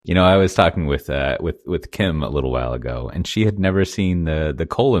I was talking with Kim a little while ago, and she had never seen the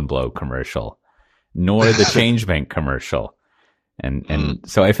Colon Blow commercial, nor the Change Bank commercial. And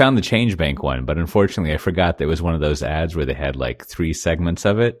so I found the Change Bank one, but unfortunately I forgot there was one of those ads where they had like 3 segments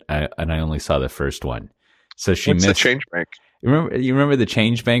of it, and I only saw the first one. So she What's missed the Change Bank. You remember the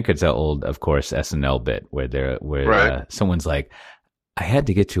Change Bank? It's an old, of course, SNL bit where someone's like, I had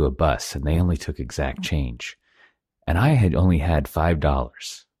to get to a bus and they only took exact change, and I had only had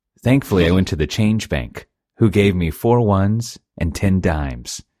 $5. Thankfully, I went to the Change Bank, who gave me 4 ones and 10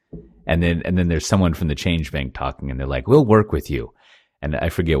 dimes. And then there's someone from the Change Bank talking, and they're like, we'll work with you. And I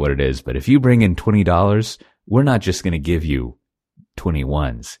forget what it is, but if you bring in $20, we're not just going to give you 20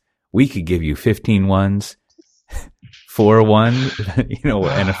 ones. We could give you 15 ones, 4 1,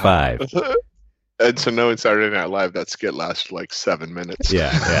 and a 5. And so knowing Saturday Night Live, that skit lasts like 7 minutes.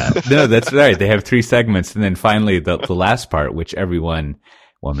 Yeah. No, that's right. They have 3 segments. And then finally the last part, which everyone,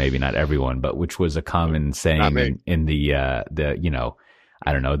 well, maybe not everyone, but which was a common saying in the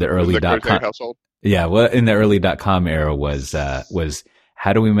I don't know, the early .com household. Yeah, well, in the early .com era was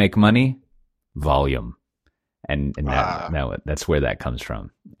how do we make money? Volume. And now that's where that comes from.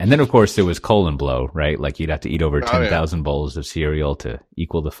 And then of course there was Colon Blow, right? Like you'd have to eat over 10,000 bowls of cereal to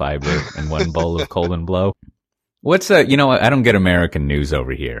equal the fiber in one bowl of Colon Blow. What's I don't get American news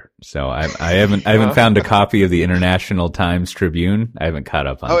over here, so I haven't found a copy of the International Times Tribune. I haven't caught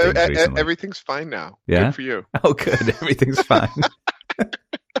up on things recently. Everything's fine now. Yeah, good for you. Oh, good. Everything's fine.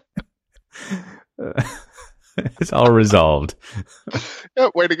 It's all resolved. Yeah,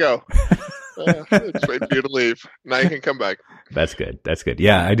 way to go. Just waiting for you to leave. Now you can come back. That's good.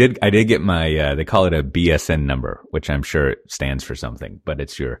 Yeah, I did get my. They call it a BSN number, which I'm sure stands for something, but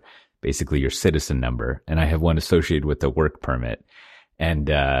it's basically your citizen number, and I have one associated with the work permit. And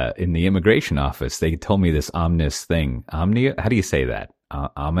in the immigration office, they told me this ominous thing. How do you say that?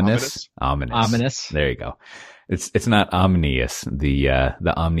 Ominous. There you go. It's not Omnius, the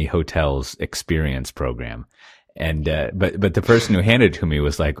Omni Hotels experience program. And but the person who handed it to me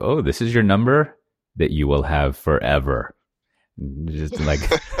was like, "Oh, this is your number that you will have forever." Just like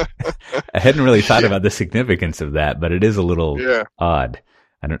I hadn't really thought about the significance of that, but it is a little odd.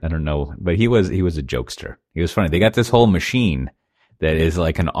 I don't know, but he was a jokester. He was funny. They got this whole machine that is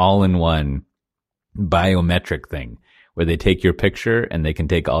like an all-in-one biometric thing where they take your picture and they can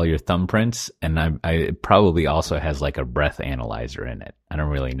take all your thumbprints, and it probably also has like a breath analyzer in it. I don't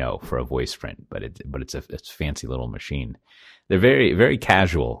really know for a voice print, but it's a fancy little machine. They're very, very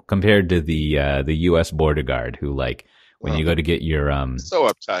casual compared to the U.S. border guard who, like, when you go to get your so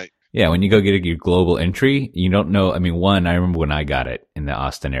uptight. Yeah, when you go get your global entry, you don't know. I mean, I remember when I got it in the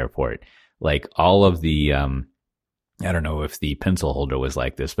Austin airport, like all of the, I don't know if the pencil holder was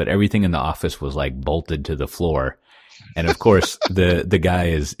like this, but everything in the office was like bolted to the floor. And of course, the guy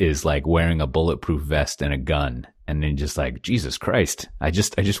is like wearing a bulletproof vest and a gun. And then just like, Jesus Christ, I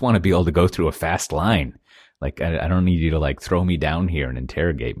just want to be able to go through a fast line. Like, I don't need you to like throw me down here and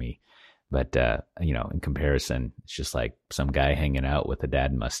interrogate me. But, in comparison, it's just like some guy hanging out with a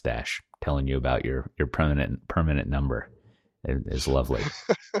dad mustache telling you about your permanent number. It's lovely.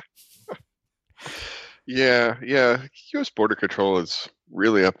 Yeah. U.S. Border Control is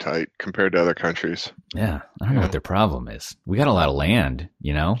really uptight compared to other countries. Yeah. I don't know what their problem is. We got a lot of land,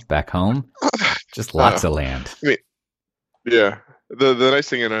 back home. Just lots of land. I mean, yeah. The nice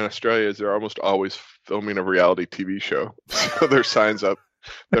thing in Australia is they're almost always filming a reality TV show. So their signs up.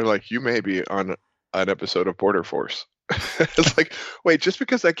 They're like, you may be on an episode of Border Force. It's like, wait, just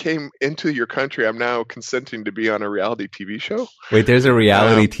because I came into your country, I'm now consenting to be on a reality TV show? Wait, there's a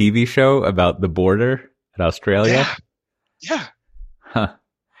reality TV show about the border at Australia? Yeah. Huh.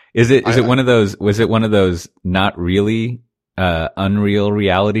 Was it one of those not really unreal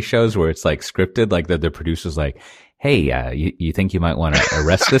reality shows where it's like scripted, like the producer's like, hey, you think you might want to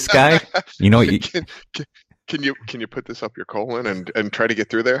arrest this guy? You know what Can you put this up your colon and try to get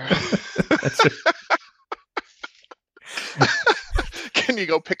through there? Can you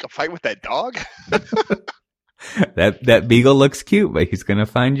go pick a fight with that dog? That beagle looks cute, but he's gonna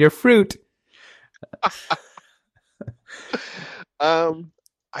find your fruit. I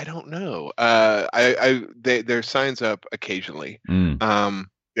don't know. There's signs up occasionally.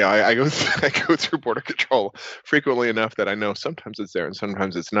 Yeah, I go through Border Control frequently enough that I know sometimes it's there and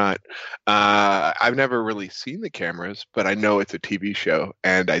sometimes it's not. I've never really seen the cameras, but I know it's a TV show,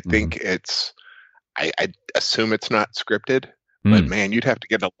 and I think I assume it's not scripted. But man, you'd have to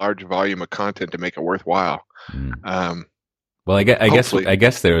get a large volume of content to make it worthwhile. Well, I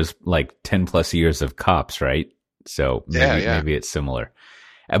guess there's like 10 plus years of cops, right? So maybe it's similar.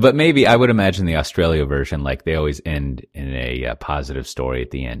 But maybe I would imagine the Australia version, like they always end in a positive story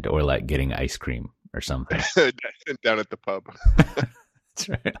at the end, or like getting ice cream or something. Down at the pub. That's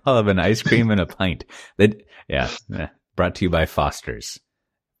right. I'll have an ice cream and a pint. Brought to you by Foster's.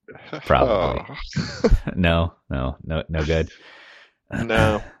 Probably. Oh. No good.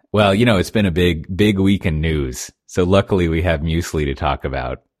 No. Well, it's been a big week in news. So luckily we have muesli to talk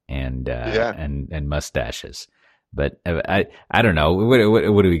about and mustaches. But I don't know. What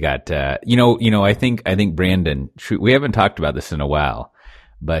do we got? I think Brandon, we haven't talked about this in a while,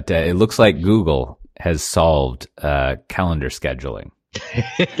 but it looks like Google has solved calendar scheduling.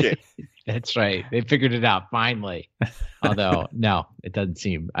 That's right. They figured it out finally. Although no, it doesn't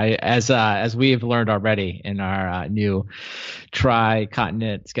seem. As we have learned already in our new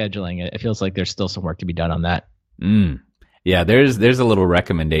tri-continent scheduling, it feels like there's still some work to be done on that. Yeah, there's a little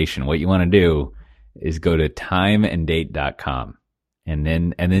recommendation. What you want to do is go to timeanddate.com, and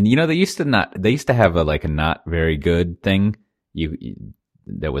then they used to have a not very good thing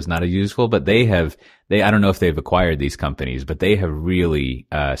that was not as useful, but I don't know if they've acquired these companies, but they have really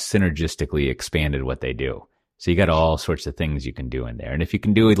synergistically expanded what they do. So you got all sorts of things you can do in there. And if you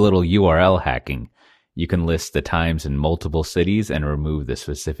can do a little URL hacking, you can list the times in multiple cities and remove the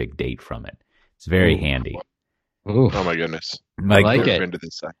specific date from it. It's very handy. Ooh. Oh my goodness. I like it. Into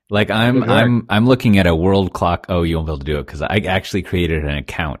this side. Like I'm looking at a world clock. Oh, you won't be able to do it because I actually created an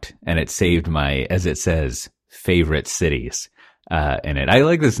account and it saved my, as it says, favorite cities. In it. I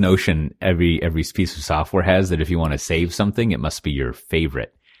like this notion every piece of software has that if you want to save something, it must be your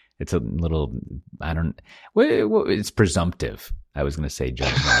favorite. It's a little, it's presumptive. I was going to say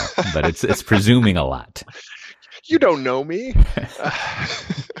judgmental, but it's presuming a lot. You don't know me.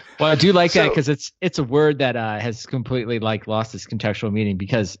 Well, I do like that because it's a word that has completely lost its contextual meaning,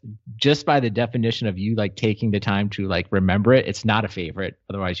 because just by the definition of you taking the time to remember it, it's not a favorite.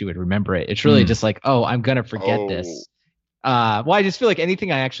 Otherwise you would remember it. It's really just I'm going to forget this. Well, I just feel like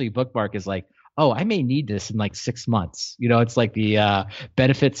anything I actually bookmark is I may need this in 6 months. It's like the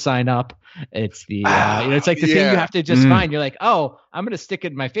benefits sign up. It's the it's like the thing you have to just find. You're I'm going to stick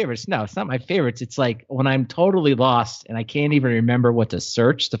it in my favorites. No, it's not my favorites. It's when I'm totally lost and I can't even remember what to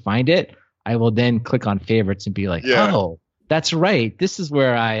search to find it, I will then click on favorites and be oh, that's right. This is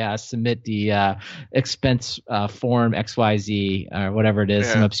where I submit the expense form XYZ or whatever it is,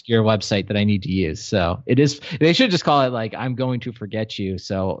 some obscure website that I need to use. So it is. They should just call it I'm going to forget you.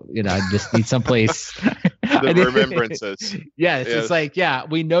 So I just need someplace. The remembrances. Yes, it's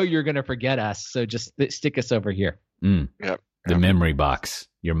we know you're going to forget us, so just stick us over here. Yep. The memory box,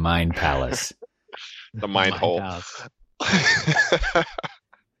 your mind palace, the mind hole.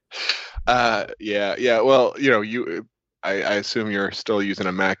 Well, I assume you're still using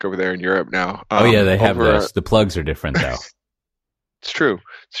a Mac over there in Europe now. They have those. The plugs are different though. It's true.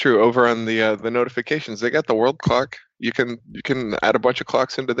 Over on the notifications, they got the world clock. You can add a bunch of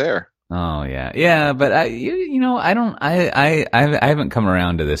clocks into there. Oh yeah. But I haven't come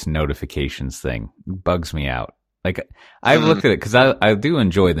around to this notifications thing. It bugs me out. I've looked at it because I do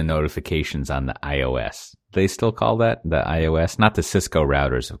enjoy the notifications on the iOS. They still call that the iOS, not the Cisco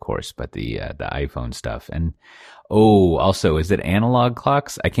routers, of course, but the iPhone stuff. And also, is it analog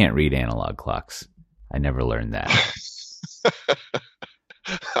clocks? I can't read analog clocks. I never learned that.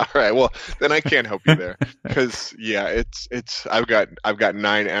 All right. Well, then I can't help you there because it's I've got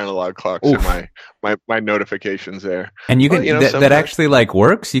 9 analog clocks in my notifications there. And you can that actually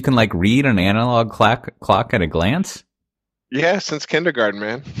works. You can read an analog clock at a glance. Yeah, since kindergarten,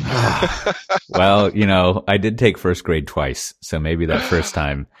 man. Well, I did take first grade twice, so maybe that first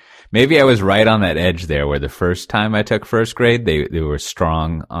time. Maybe I was right on that edge there where the first time I took first grade, they were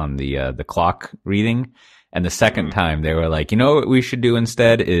strong on the clock reading. And the second time they were what we should do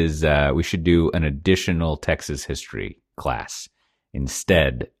instead is we should do an additional Texas history class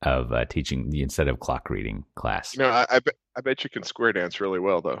instead of instead of clock reading class. I bet you can square dance really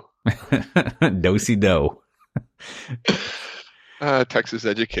well though. Do-si-do. Texas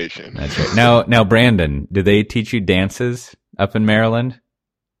education. That's right. Now, Brandon, do they teach you dances up in Maryland?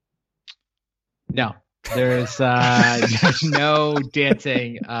 No, there's no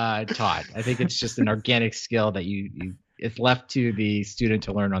dancing taught. I think it's just an organic skill that it's left to the student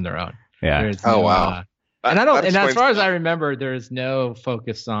to learn on their own. Yeah. Wow. And as far as I remember, there is no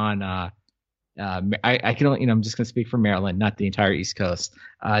focus on. I can only, I'm just going to speak for Maryland, not the entire East Coast.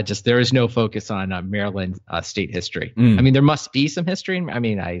 Just there is no focus on Maryland state history. I mean, there must be some history. I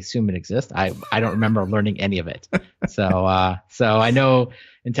mean, I assume it exists. I don't remember learning any of it. So I know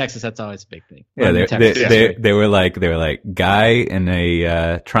in Texas that's always a big thing. Yeah, they were like guy in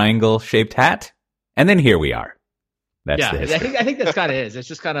a triangle shaped hat, and then here we are. That's the history. I think that's kind of is. It's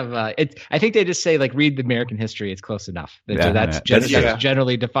just kind of I think they just say like read the American history. It's close enough. That's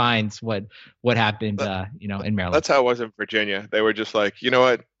generally defines what happened. In Maryland. That's how it was in Virginia. They were just like, you know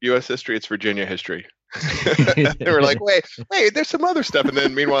what, U.S. history, it's Virginia history. They were like, wait, there's some other stuff. And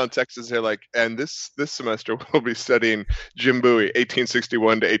then meanwhile in Texas, they're like, and this semester we'll be studying Jim Bowie,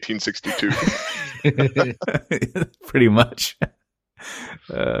 1861 to 1862. Pretty much.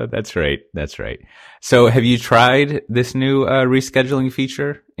 That's right. So have you tried this new rescheduling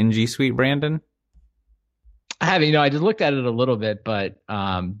feature in G Suite, Brandon? I haven't. I just looked at it a little bit, but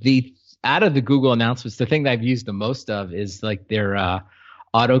the out of the Google announcements, the thing that I've used the most of is like their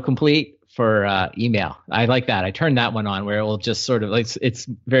autocomplete for email. I like that. I turned that one on where it will just sort of like it's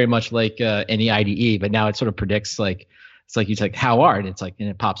very much like any IDE, but now it sort of predicts like it's like you like how are, and it's like, and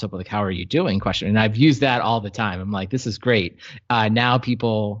it pops up with like how are you doing question. And I've used that all the time. I'm like, this is great. Now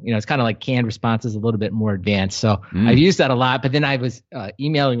people, it's kind of like canned responses, a little bit more advanced. So I've used that a lot. But then I was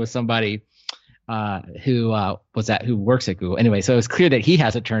emailing with somebody who works at Google anyway. So it was clear that he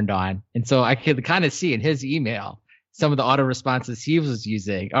has it turned on, and so I could kind of see in his email some of the auto responses he was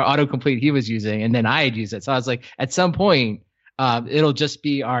using or autocomplete he was using, and then I had used it. So I was like, at some point, it'll just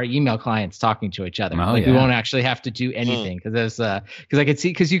be our email clients talking to each other. We won't actually have to do anything because I can see,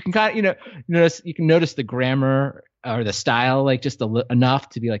 because you can kind of notice the grammar or the style like just enough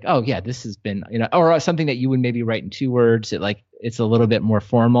to be like, oh yeah, this has been or something that you would maybe write in 2 words. It's a little bit more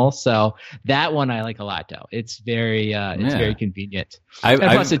formal. So that one I like a lot though. It's very very convenient.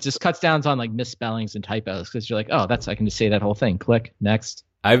 Plus it just cuts down on like misspellings and typos because you're like, oh, I can just say that whole thing. Click next.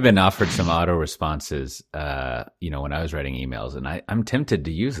 I've been offered some auto responses, when I was writing emails, and I'm tempted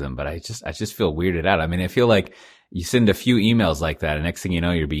to use them, but I just feel weirded out. I mean, I feel like you send a few emails like that, and next thing you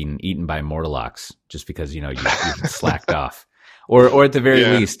know, you're being eaten by Morlocks just because you slacked off, or at the very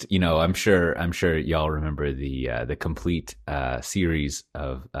least, I'm sure y'all remember the complete series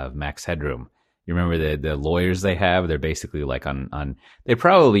of Max Headroom. You remember the lawyers they have? They're basically like on they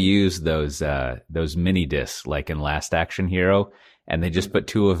probably use those mini discs like in Last Action Hero. And they just put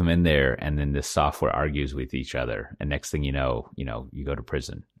 2 of them in there, and then this software argues with each other. And next thing you know, you go to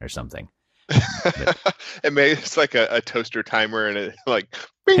prison or something. It's like a toaster timer, and it like,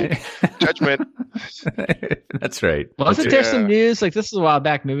 bing, judgment. That's right. Wasn't there some news? Like this was a while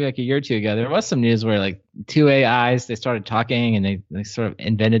back, maybe like a year or 2 ago. There was some news where like 2 AIs, they started talking, and they sort of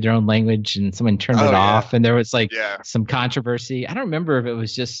invented their own language, and someone turned it off, and there was like some controversy. I don't remember if it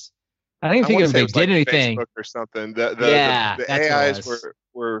was just. I don't even think if they did anything. Facebook or something. The AIs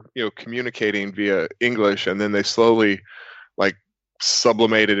were communicating via English, and then they slowly like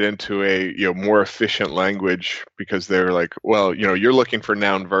sublimated into a more efficient language because they're like, well, you're looking for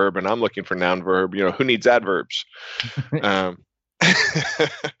noun verb, and I'm looking for noun verb. Who needs adverbs? And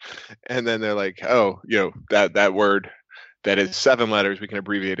then they're like, oh, that word that is 7 letters, we can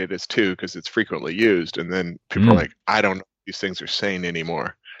abbreviate it as 2 because it's frequently used. And then people are like, I don't know what these things are saying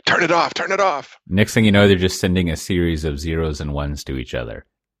anymore. Turn it off. Next thing you know, they're just sending a series of 0s and 1s to each other.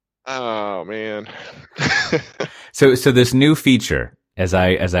 Oh man. So this new feature, as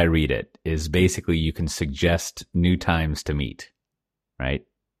I read it, is basically you can suggest new times to meet, right?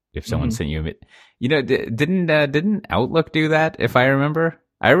 If someone sent you didn't Outlook do that? If I remember,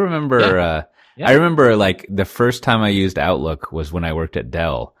 I remember like the first time I used Outlook was when I worked at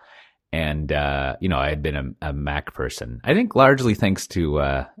Dell. And, I had been a Mac person, I think largely thanks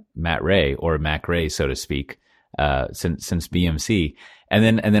to, Matt Ray, or Mac Ray, so to speak, since BMC.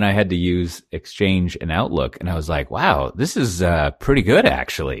 And then I had to use Exchange and Outlook, and I was like, wow, this is, pretty good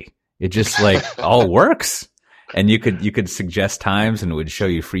actually. It just like all works. And you could suggest times, and it would show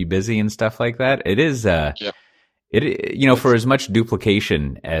you free busy and stuff like that. It is, for as much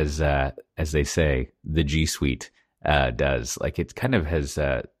duplication as they say the G Suite, does, like it kind of has,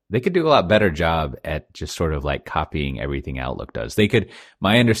 they could do a lot better job at just sort of like copying everything Outlook does. They could,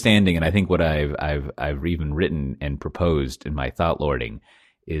 my understanding, and I think what I've even written and proposed in my thought lording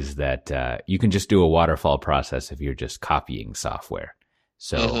is that you can just do a waterfall process if you're just copying software.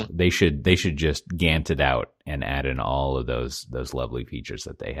 So they should just Gantt it out and add in all of those lovely features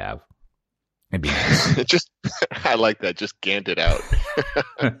that they have. It'd be nice. I like that. Just Gantt it out.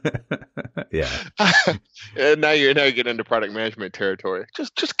 Yeah. And now you get into product management territory.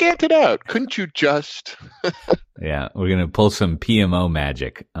 Just Gantt it out. Couldn't you just? Yeah, we're gonna pull some PMO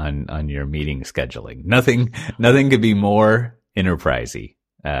magic on your meeting scheduling. Nothing could be more enterprisey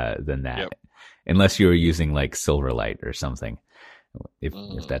than that, unless you were using like Silverlight or something. If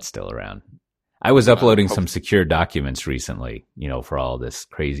that's still around. I was uploading some secure documents recently, for all this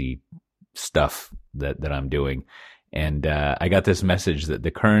crazy stuff that I'm doing. And I got this message that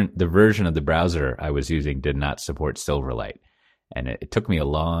the version of the browser I was using did not support Silverlight. And it took me a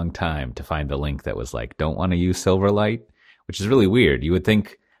long time to find the link that was like, don't want to use Silverlight, which is really weird. You would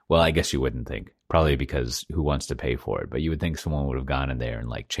think, well, I guess you wouldn't think, probably because who wants to pay for it? But you would think someone would have gone in there and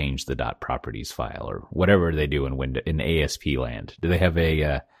like changed the .properties file or whatever they do in ASP land. Do they have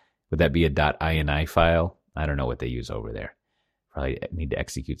would that be a .ini file? I don't know what they use over there. Probably need to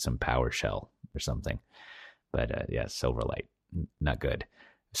execute some PowerShell or something. But yeah, Silverlight, not good.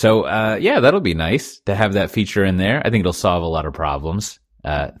 So yeah, that'll be nice to have that feature in there. I think it'll solve a lot of problems.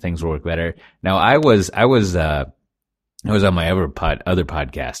 Things will work better. Now, I was on my other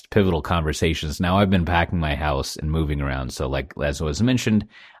podcast, Pivotal Conversations. Now I've been packing my house and moving around. So like, as was mentioned,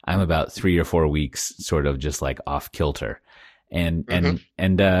 I'm about 3 or 4 weeks sort of just like off kilter. And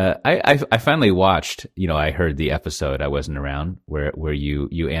I finally watched, I heard the episode, I wasn't around, where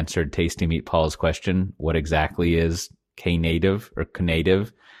you answered Tasty Meat Paul's question, what exactly is Knative or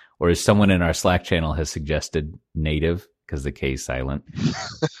Knative? Or as someone in our Slack channel has suggested, native, because the K is silent.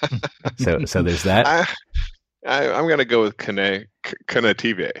 So there's that. I'm going to go with Knative.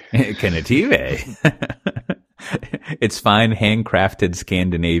 Knative. It's fine, handcrafted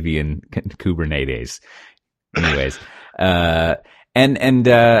Scandinavian Kubernetes. Anyways, I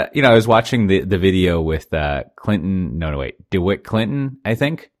was watching the video with DeWitt Clinton, I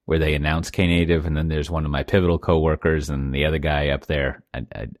think, where they announced Knative, and then there's one of my Pivotal coworkers and the other guy up there. I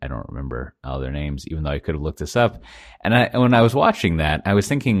don't remember all their names, even though I could have looked this up. And when I was watching that, I was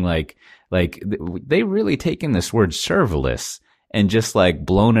thinking like they really taken this word serverless and just like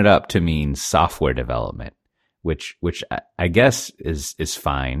blown it up to mean software development, which I guess is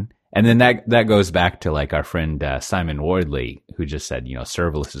fine. And then that goes back to like our friend Simon Wardley, who just said,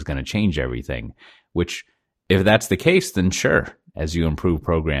 serverless is going to change everything, which if that's the case, then sure. As you improve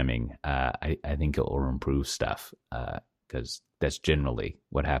programming, I think it will improve stuff because that's generally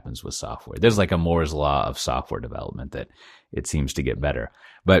what happens with software. There's like a Moore's law of software development that it seems to get better.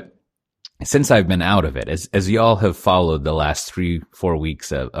 But since I've been out of it, as y'all have followed the last 3-4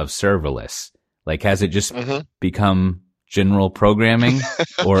 weeks of serverless, like has it just become general programming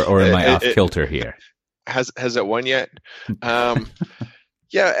or am I off kilter here? Has it won yet?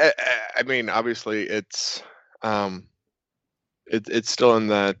 Yeah, I mean, obviously it's still in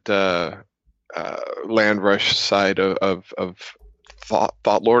that land rush side of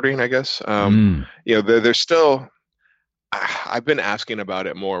thought lording, I guess. There's still. I've been asking about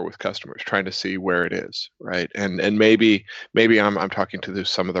it more with customers, trying to see where it is, right? And maybe I'm talking to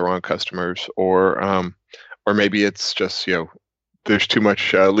some of the wrong customers, or maybe it's just there's too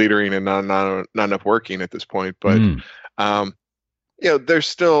much leadering and not enough working at this point. But there's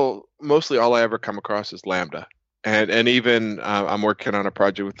still mostly all I ever come across is Lambda. And even I'm working on a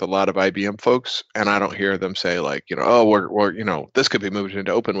project with a lot of IBM folks, and I don't hear them say like, we're this could be moved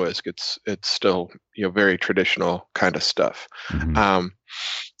into OpenWhisk. It's still very traditional kind of stuff.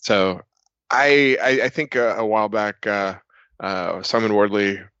 So I think a while back Simon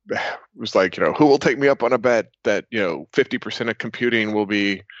Wardley was like, who will take me up on a bet that 50% of computing will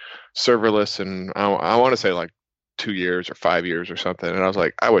be serverless, and I want to say like 2 years or 5 years or something. And I was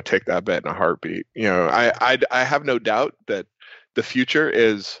like, I would take that bet in a heartbeat. I have no doubt that the future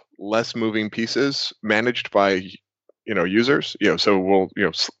is less moving pieces managed by, users. So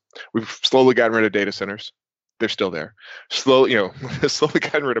we've slowly gotten rid of data centers. They're still there. Slowly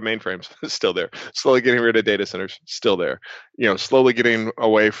gotten rid of mainframes. Still there. Slowly getting rid of data centers. Still there. Slowly getting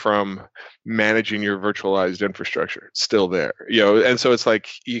away from managing your virtualized infrastructure. Still there. And so it's like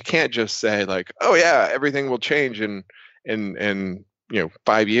you can't just say like, oh yeah, everything will change in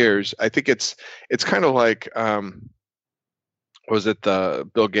 5 years. I think it's kind of like was it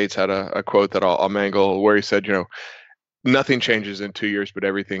Bill Gates had a quote that I'll mangle where he said, nothing changes in 2 years, but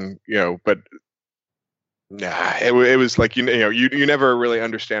everything, but. Nah, it was like you never really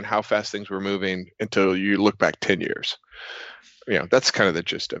understand how fast things were moving until you look back 10 years. That's kind of the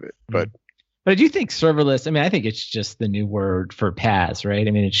gist of it. But I do think serverless. I mean, I think it's just the new word for PaaS, right?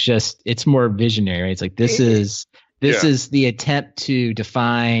 I mean, it's more visionary. Right? It's like this is the attempt to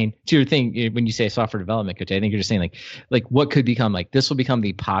define to your thing when you say software development coach. I think you're just saying like what could become like this will become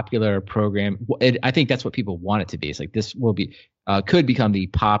the popular program. I think that's what people want it to be. It's like this will be could become the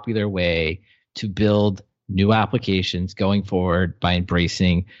popular way to build new applications going forward by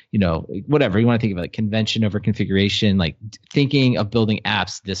embracing, whatever you want to think of, like convention over configuration, like thinking of building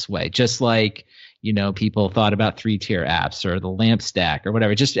apps this way, just like, people thought about 3-tier apps or the LAMP stack or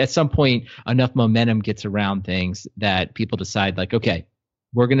whatever. Just at some point, enough momentum gets around things that people decide like, okay,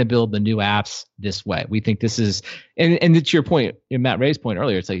 we're going to build the new apps this way. We think this is, and to your point, Matt Ray's point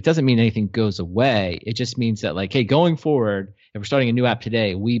earlier, it's like, it doesn't mean anything goes away. It just means that like, hey, going forward, if we're starting a new app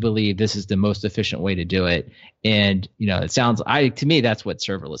today, we believe this is the most efficient way to do it. And, it sounds, to me, that's what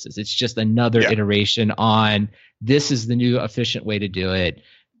serverless is. It's just another iteration on this is the new efficient way to do it.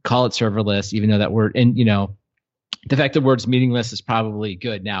 Call it serverless, even though that word, and, the fact the word's meaningless is probably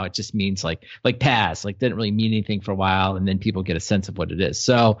good now. It just means like PaaS, like didn't really mean anything for a while, and then people get a sense of what it is.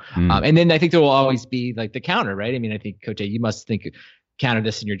 So, and then I think there will always be like the counter, right? I mean, I think Cote, you must counter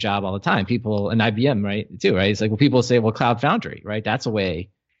this in your job all the time. People, and IBM, right, too, right? It's like, well, people say, well, Cloud Foundry, right? That's a way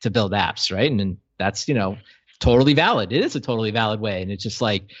to build apps, right? And then that's totally valid. It is a totally valid way, and it's just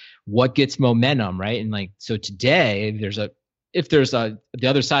like what gets momentum, right? And like so today, if there's the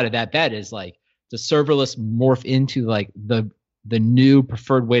other side of that bet is like, the serverless morph into like the new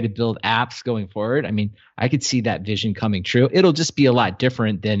preferred way to build apps going forward. I mean, I could see that vision coming true. It'll just be a lot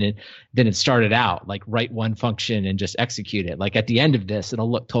different than it started out, like write one function and just execute it. Like at the end of this, it'll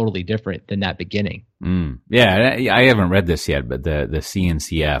look totally different than that beginning. Yeah, I haven't read this yet, but the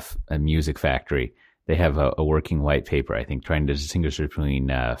CNCF, a Music Factory, they have a working white paper, I think, trying to distinguish between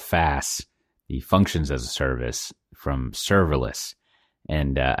FaaS, the functions as a service, from serverless.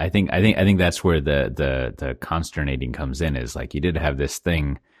 And I think that's where the consternating comes in, is like you did have this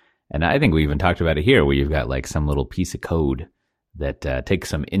thing, and I think we even talked about it here, where you've got like some little piece of code that takes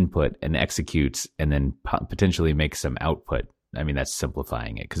some input and executes, and then potentially makes some output. I mean, that's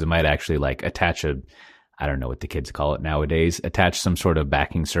simplifying it, because it might actually like attach I don't know what the kids call it nowadays, attach some sort of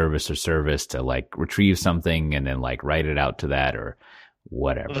backing service or service to like retrieve something and then like write it out to that or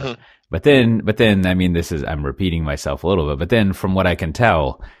whatever. Mm-hmm. But then, I mean, I'm repeating myself a little bit, but then from what I can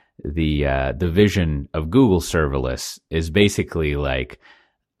tell, the vision of Google serverless is basically like,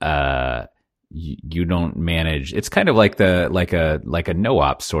 you don't manage, it's kind of like a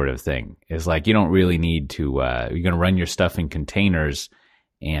no-op sort of thing. It's like, you don't really need to, you're going to run your stuff in containers,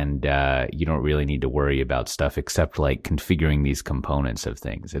 and, you don't really need to worry about stuff except like configuring these components of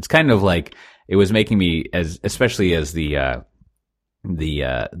things. It's kind of like, it was making me, especially as the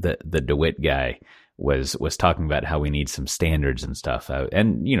DeWitt guy was talking about how we need some standards and stuff.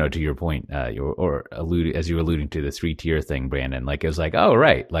 And, to your point, as you were alluding to the 3-tier thing, Brandon, like it was like, oh,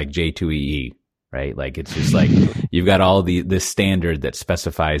 right, like J2EE, right? Like it's just like you've got all this standard that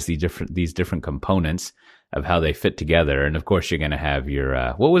specifies these different components of how they fit together. And of course, you're going to have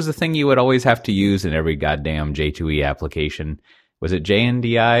your, what was the thing you would always have to use in every goddamn J2E application? Was it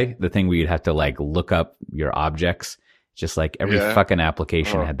JNDI? The thing where you'd have to like look up your objects? Just like every fucking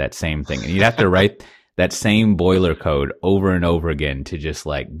application had that same thing. And you'd have to write that same boiler code over and over again to just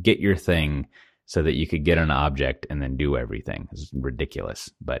like get your thing so that you could get an object and then do everything. It's ridiculous.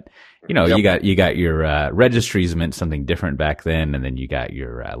 But, you got your registries meant something different back then. And then you got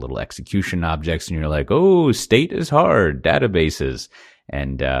your little execution objects, and you're like, oh, state is hard, databases.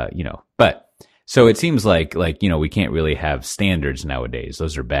 And, but so it seems like, we can't really have standards nowadays.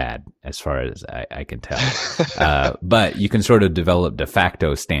 Those are bad as far as I can tell. But you can sort of develop de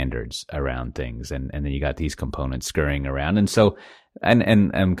facto standards around things. And then you got these components scurrying around. And so,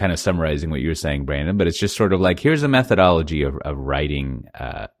 and I'm kind of summarizing what you were saying, Brandon, but it's just sort of like, here's a methodology of writing,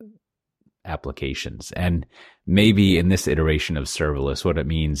 applications. And maybe in this iteration of serverless, what it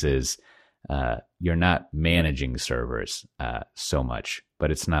means is, you're not managing servers, so much,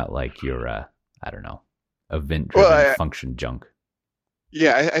 but it's not like you're, I don't know, event-driven function junk.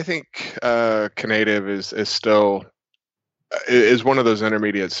 Yeah, I think Knative is still is one of those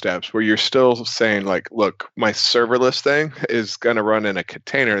intermediate steps where you're still saying like, look, my serverless thing is going to run in a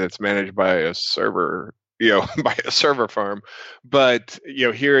container that's managed by a server, by a server farm, but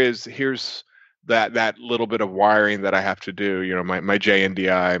here's that little bit of wiring that I have to do. My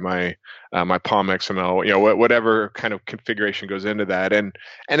JNDI, my POM XML, whatever kind of configuration goes into that, and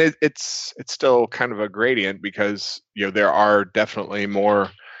it's still kind of a gradient because there are definitely more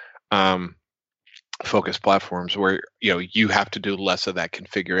focused platforms where you have to do less of that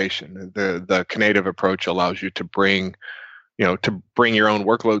configuration. The Knative approach allows you to bring your own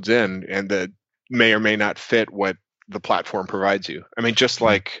workloads in, and that may or may not fit what the platform provides you. I mean, just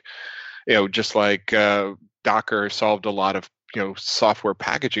like Docker solved a lot of software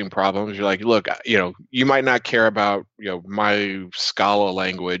packaging problems. You're like, look, you might not care about my Scala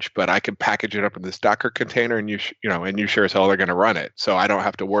language, but I can package it up in this Docker container, and you sure as hell are going to run it. So I don't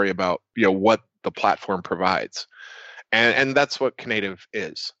have to worry about what the platform provides, and that's what Knative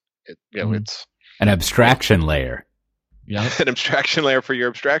is. It's an abstraction layer. Yeah, an abstraction layer for your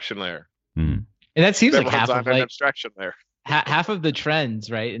abstraction layer. And that seems like half of an abstraction layer. Half of the trends,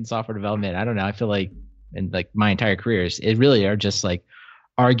 right, in software development. I don't know. I feel like in like my entire careers, it really are just like,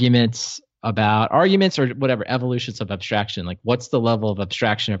 arguments or whatever evolutions of abstraction. Like, what's the level of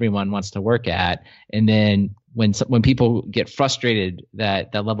abstraction everyone wants to work at? And then when people get frustrated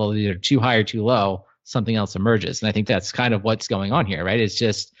that that level is either too high or too low, something else emerges. And I think that's kind of what's going on here, right? It's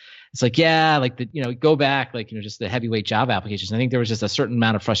like, yeah, like go back, like, just the heavyweight Java applications. I think there was just a certain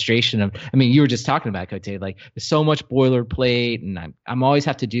amount of frustration you were just talking about, Cote, like there's so much boilerplate and I'm always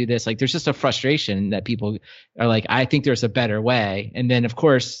have to do this. Like there's just a frustration that people are like, I think there's a better way. And then of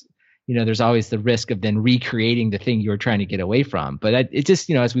course, there's always the risk of then recreating the thing you were trying to get away from. But it just,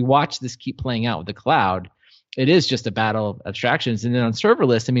 as we watch this keep playing out with the cloud, it is just a battle of abstractions. And then on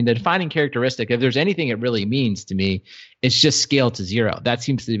serverless, the defining characteristic, if there's anything it really means to me, it's just scale to zero. That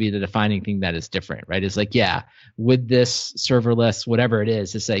seems to be the defining thing that is different, right? It's like, yeah, with this serverless, whatever it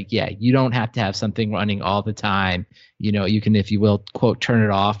is, it's like, yeah, you don't have to have something running all the time. You can, if you will, quote, turn it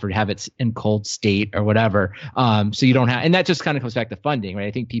off or have it in cold state or whatever. So you don't have, and that just kind of comes back to funding, right?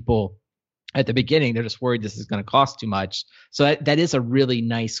 I think people at the beginning, they're just worried this is going to cost too much. So that is a really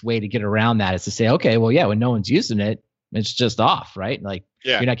nice way to get around that, is to say, okay, well, yeah, when no one's using it, it's just off, right? Like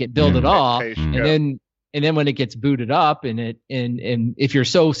you're not getting billed at all. And then when it gets booted up and if you're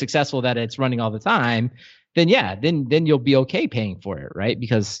so successful that it's running all the time, then you'll be okay paying for it, right?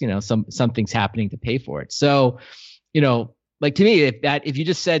 Because something's happening to pay for it. So, like to me, if you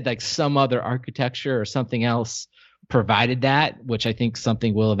just said like some other architecture or something else provided that, which I think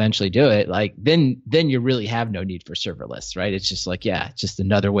something will eventually do it, like then you really have no need for serverless, right? It's just like, yeah, it's just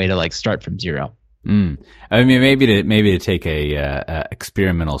another way to like start from zero. Maybe to take a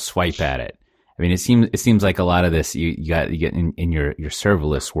experimental swipe at it. It seems like a lot of this you get in your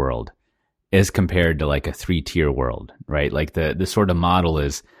serverless world is compared to like a 3-tier world, right? Like the sort of model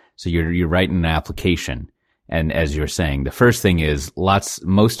is, so you're writing an application. And as you're saying, the first thing is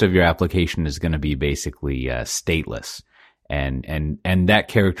most of your application is going to be basically stateless. And that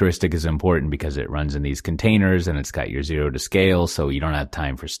characteristic is important because it runs in these containers and it's got your 0 to scale. So you don't have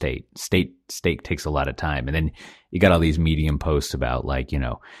time for state. State takes a lot of time. And then you got all these Medium posts about like,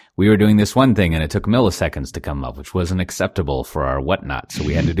 we were doing this one thing and it took milliseconds to come up, which wasn't acceptable for our whatnot. So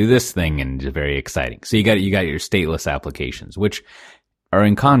we had to do this thing, and it's very exciting. So you got your stateless applications, which are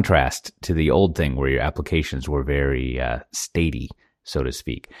in contrast to the old thing where your applications were very statey, so to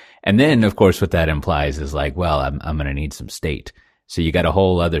speak. And then, of course, what that implies is like, well, I'm going to need some state. So you got a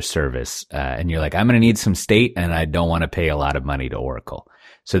whole other service, and you're like, I'm going to need some state, and I don't want to pay a lot of money to Oracle.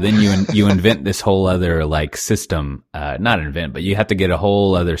 So then you invent this whole other like system, not invent, but you have to get a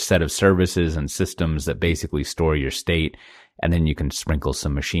whole other set of services and systems that basically store your state. And then you can sprinkle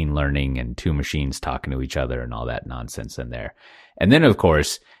some machine learning and 2 machines talking to each other and all that nonsense in there. And then, of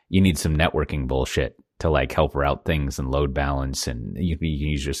course, you need some networking bullshit to like help route things and load balance, and you can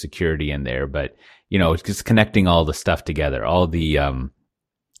use your security in there. But, it's just connecting all the stuff together, all the,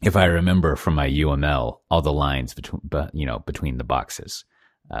 if I remember from my UML, all the lines between the boxes,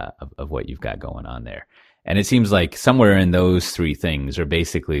 of what you've got going on there. And it seems like somewhere in those 3 things are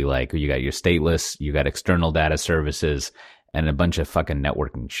basically like, you got your stateless, you got external data services, and a bunch of fucking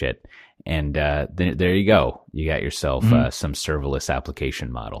networking shit. And there you go. You got yourself some serverless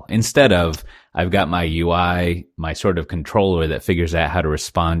application model. Instead of, I've got my UI, my sort of controller that figures out how to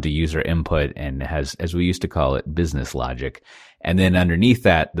respond to user input and has, as we used to call it, business logic. And then underneath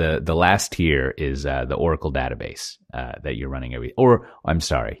that, the last tier is the Oracle database that you're running maybe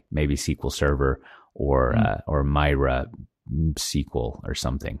SQL Server or Myra SQL or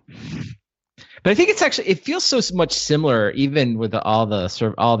something. But I think it feels so much similar, even with all the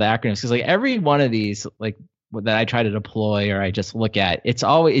acronyms, because like every one of these, like that I try to deploy or I just look at,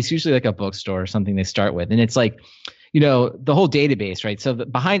 it's usually like a bookstore or something they start with, and it's like, the whole database, right? So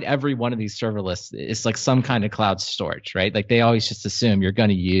behind every one of these serverless is like some kind of cloud storage, right? Like they always just assume you're going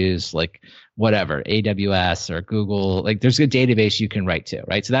to use like whatever, AWS or Google, like there's a database you can write to,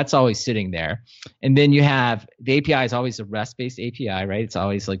 right? So that's always sitting there. And then you have, the API is always a REST-based API, right? It's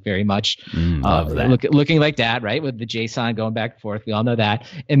always like very much looking like that, right? With the JSON going back and forth. We all know that.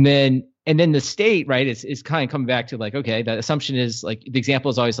 And then the state, right, is kind of coming back to like, okay, the assumption is like, the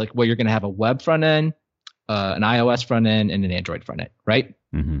example is always like, well, you're going to have a web front end, an iOS front end, and an Android front end, right?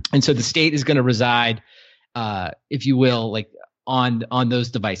 Mm-hmm. And so the state is going to reside, if you will, like on those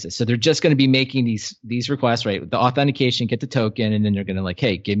devices. So they're just going to be making these requests, right? The authentication, get the token, and then they're going to like,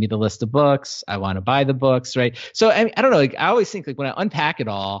 hey, give me the list of books. I want to buy the books, right? So I don't know. Like I always think like when I unpack it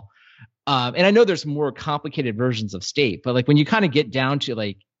all, and I know there's more complicated versions of state, but like when you kind of get down to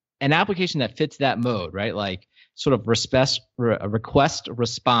like an application that fits that mode, right? Like sort of request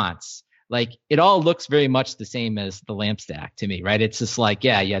response. like it all looks very much the same as the LAMP stack to me, right? It's just like,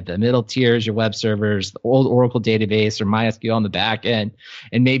 yeah, you have the middle tiers, your web servers, the old Oracle database or MySQL on the back end,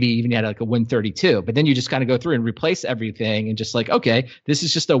 and maybe even you had like a Win32. But then you just kind of go through and replace everything and just like, okay, this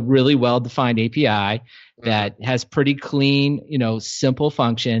is just a really well-defined API that has pretty clean, simple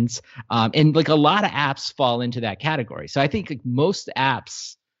functions. And like a lot of apps fall into that category. So I think like most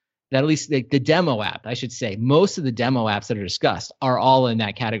apps, that at least the demo app, I should say, most of the demo apps that are discussed are all in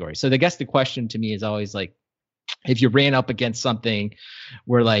that category. So I guess the question to me is always like, if you ran up against something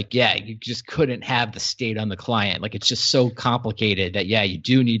where like, yeah, you just couldn't have the state on the client, like it's just so complicated that, yeah, you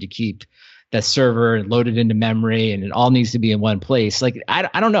do need to keep that server and load it into memory and it all needs to be in one place. Like,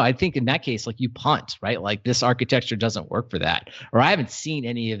 I don't know. I think in that case, like you punt, right? Like this architecture doesn't work for that. Or I haven't seen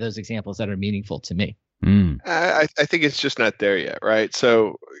any of those examples that are meaningful to me. I think it's just not there yet, right?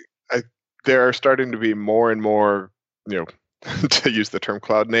 So there are starting to be more and more, to use the term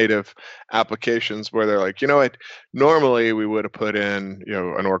cloud native applications where they're like, you know what, normally we would have put in,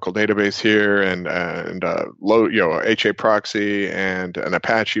 an Oracle database here and load, HA proxy and an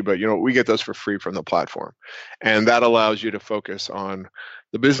Apache, but we get those for free from the platform. And that allows you to focus on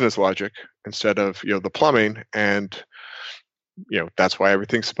the business logic instead of, the plumbing. And that's why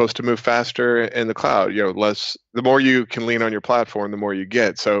everything's supposed to move faster in the cloud. The more you can lean on your platform, the more you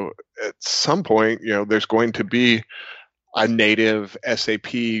get. So at some point, there's going to be a native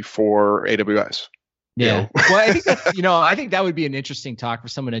SAP for AWS. Yeah. Well, I think that's, I think that would be an interesting talk for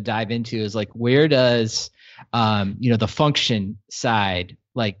someone to dive into is like, where does, the function side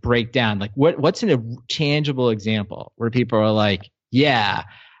like break down? Like what's a tangible example where people are like, yeah,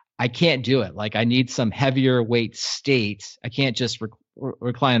 I can't do it. Like I need some heavier weight state. I can't just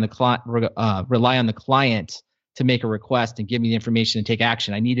rely on the client to make a request and give me the information and take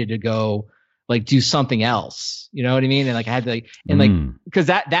action. I needed to go like do something else. You know what I mean? And like I had to because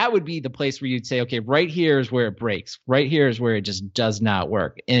that would be the place where you'd say, okay, right here is where it breaks. Right here is where it just does not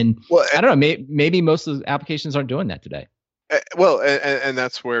work. And I don't know, maybe most of the applications aren't doing that today. And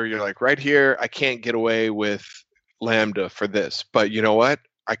that's where you're like, right here, I can't get away with Lambda for this, but you know what?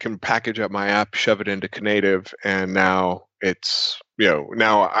 I can package up my app, shove it into Knative, and now it's,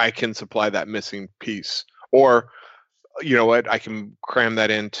 now I can supply that missing piece. Or, you know what, I can cram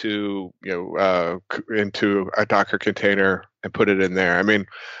that into, into a Docker container and put it in there. I mean,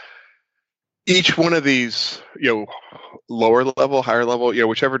 each one of these, lower level, higher level,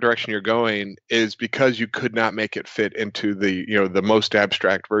 whichever direction you're going is because you could not make it fit into the, the most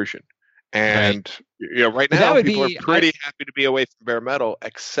abstract version. And right now people are pretty happy to be away from bare metal,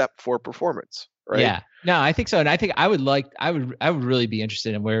 except for performance, right? Yeah, no, I think so, and I think I would really be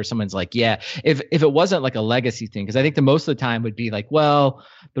interested in where someone's like, yeah, if it wasn't like a legacy thing, because I think the most of the time would be like, well,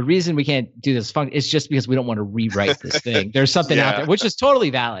 the reason we can't do this function is just because we don't want to rewrite this thing. There's something out there, which is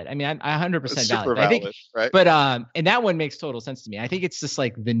totally valid. I mean, I 100% valid. I think, right? But and that one makes total sense to me. I think it's just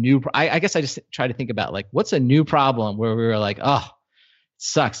like the new. I guess I just try to think about like what's a new problem where we were like, oh.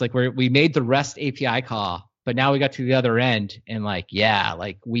 Sucks. Like we made the REST API call, but now we got to the other end and like, yeah,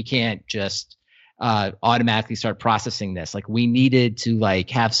 like we can't just automatically start processing this. Like we needed to like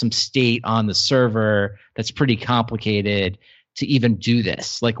have some state on the server that's pretty complicated to even do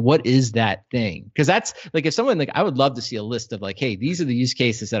this. Like what is that thing? Because that's like if someone like I would love to see a list of like, hey, these are the use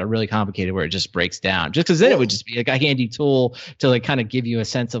cases that are really complicated where it just breaks down. Just because then it would just be like a handy tool to like kind of give you a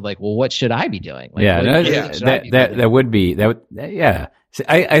sense of like, well, what should I be doing? Like, that would be.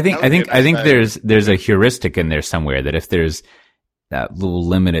 I think there's a heuristic in there somewhere that if there's that little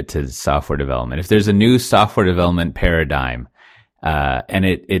limited to software development, if there's a new software development paradigm, and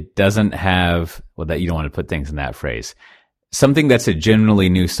it doesn't have, well, that you don't want to put things in that phrase. Something that's a generally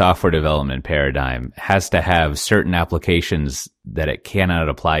new software development paradigm has to have certain applications that it cannot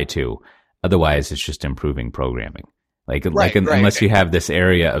apply to. Otherwise, it's just improving programming. Unless you have this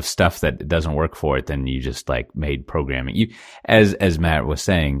area of stuff that doesn't work for it, then you just like made programming. You, as Matt was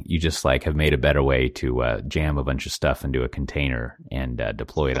saying, you just like have made a better way to jam a bunch of stuff into a container and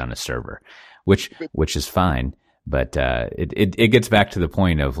deploy it on a server, which is fine. But it gets back to the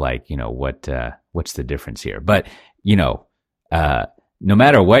point of like, what's the difference here? But no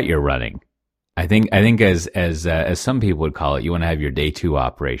matter what you're running, I think as some people would call it, you want to have your day two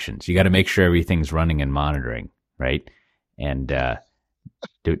operations. You got to make sure everything's running and monitoring, right? And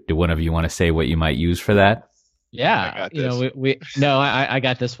do one of you want to say what you might use for that? Yeah, I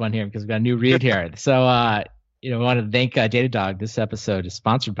got this one here because we've got a new read here. So we want to thank Datadog. This episode is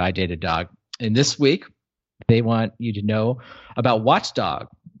sponsored by Datadog, and this week they want you to know about Watchdog.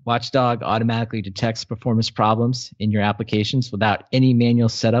 Watchdog automatically detects performance problems in your applications without any manual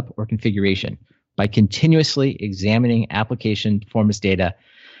setup or configuration by continuously examining application performance data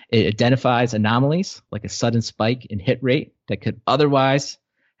It identifies anomalies like a sudden spike in hit rate that could otherwise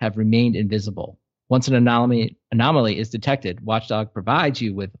have remained invisible. Once an anomaly is detected, Watchdog provides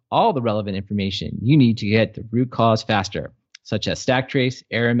you with all the relevant information you need to get the root cause faster, such as stack trace,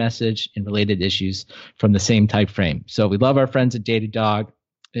 error message, and related issues from the same type frame. So we love our friends at Datadog.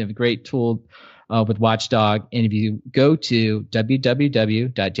 They have a great tool with Watchdog. And if you go to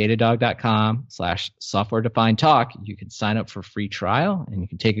www.datadog.com/software-defined-talk, you can sign up for a free trial and you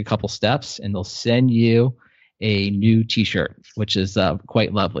can take a couple steps and they'll send you a new t-shirt, which is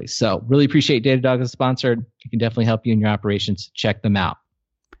quite lovely. So really appreciate Datadog as a sponsor. It can definitely help you in your operations. Check them out.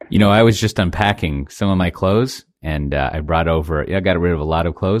 You know, I was just unpacking some of my clothes and I brought over, I got rid of a lot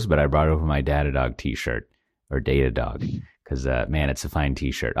of clothes, but I brought over my Datadog t-shirt or Datadog because, man, it's a fine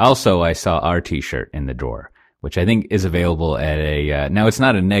t-shirt. Also, I saw our t-shirt in the drawer, which I think is available at a, now it's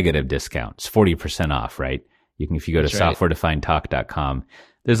not a negative discount. It's 40% off, right? You can, if you go to softwaredefinedtalk.com,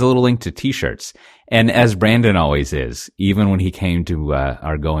 there's a little link to t-shirts. And as Brandon always is, even when he came to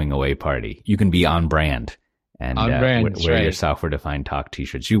our going away party, you can be on brand and wear your software defined talk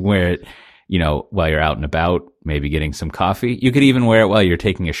t-shirts. You wear it, you know, while you're out and about, maybe getting some coffee. You could even wear it while you're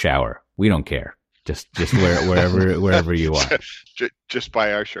taking a shower. We don't care. Just wear it wherever you are. Just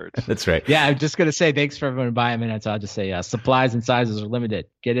buy our shirts. That's right. Yeah, I'm just gonna say thanks for everyone buying them. So I'll just say supplies and sizes are limited.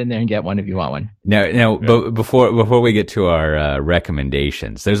 Get in there and get one if you want one. Now, but before we get to our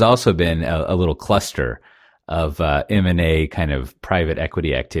recommendations, there's also been a little cluster of M&A kind of private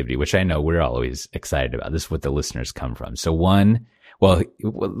equity activity, which I know we're always excited about. This is what the listeners come from. So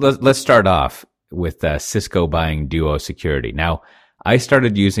let's start off with Cisco buying Duo Security. Now, I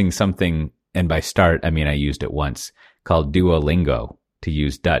started using something. And by start, I mean, I used it once, called Duolingo to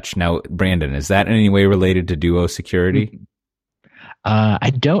use Dutch. Now, Brandon, is that in any way related to Duo Security? I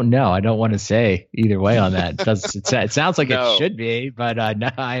don't know. I don't want to say either way on that. It sounds like it should be, but no,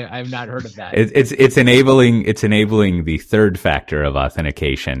 I've not heard of that. It's enabling the third factor of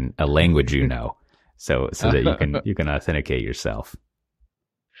authentication, a language you know, so that you can authenticate yourself.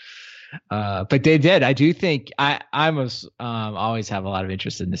 But they did. I do think I always have a lot of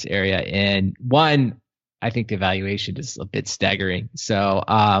interest in this area. And one, I think the evaluation is a bit staggering. So,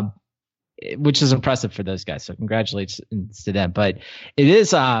 which is impressive for those guys. So congratulations to them. But it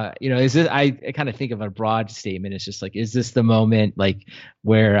is, is this, I kind of think of a broad statement. It's just like, is this the moment like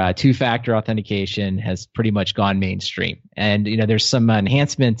where two-factor authentication has pretty much gone mainstream? And, there's some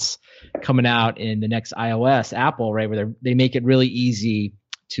enhancements coming out in the next iOS, Apple, right, where they make it really easy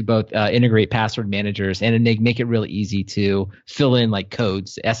to both integrate password managers and make it really easy to fill in like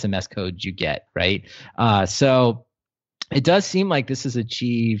codes, SMS codes you get, right? So it does seem like this is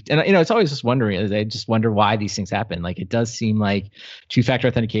achieved. And, it's always just wondering, I just wonder why these things happen. Like it does seem like two-factor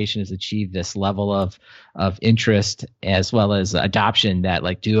authentication has achieved this level of interest as well as adoption that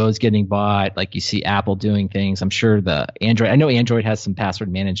like Duo is getting bought. Like you see Apple doing things. I'm sure I know Android has some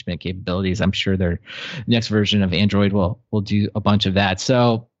password management capabilities. I'm sure their next version of Android will do a bunch of that.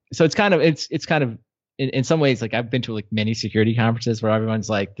 So it's kind of, in some ways, like I've been to like many security conferences where everyone's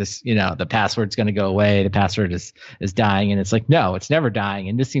like this, the password's going to go away. The password is dying. And it's like, no, it's never dying.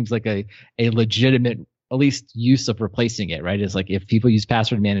 And this seems like a legitimate, at least use of replacing it, right? It's like if people use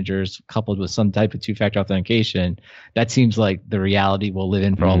password managers coupled with some type of two-factor authentication, that seems like the reality we'll live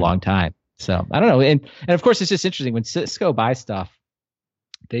in for a long time. So I don't know. And of course, it's just interesting when Cisco buys stuff,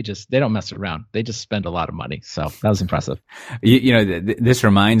 they don't mess around. They just spend a lot of money. So that was impressive. This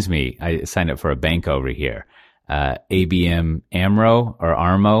reminds me, I signed up for a bank over here, ABN AMRO or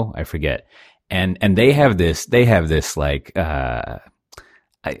ARMO, I forget. And they have this like, I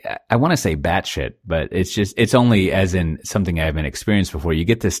want to say batshit, but it's only as in something I haven't experienced before. You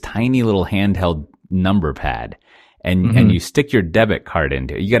get this tiny little handheld number pad. And you stick your debit card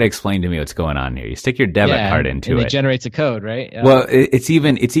into it. You got to explain to me what's going on here. You stick your debit card into it. It generates a code, right? Yeah. Well, it's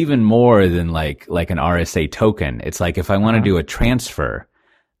even more than like an RSA token. It's like if I want to do a transfer,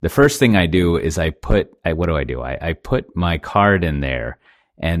 the first thing I do is what do I do? I put my card in there,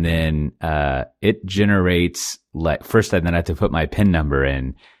 and then it generates first I then have to put my PIN number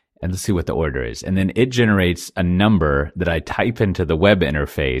in, and let's see what the order is, and then it generates a number that I type into the web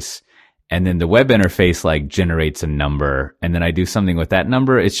interface. And then the web interface like generates a number, and then I do something with that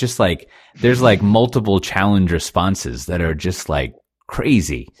number. It's just like there's like multiple challenge responses that are just like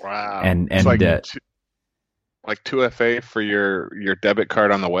crazy. Wow! And it's like 2FA for your debit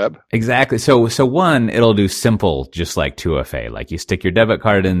card on the web. Exactly. So one, it'll do simple, just like 2FA. Like you stick your debit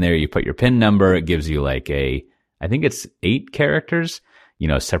card in there, you put your PIN number, it gives you like I think it's 8 characters.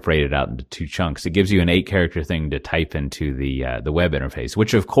 separated out into 2 chunks. It gives you an 8-character thing to type into the web interface,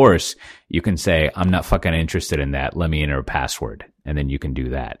 which of course you can say, I'm not fucking interested in that. Let me enter a password. And then you can do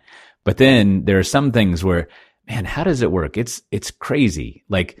that. But then there are some things where, man, how does it work? It's crazy.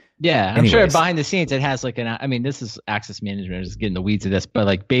 Like, yeah, I'm sure behind the scenes it has like this is access management, is getting the weeds of this, but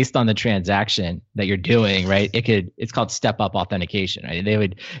like based on the transaction that you're doing, right? It's called step-up authentication,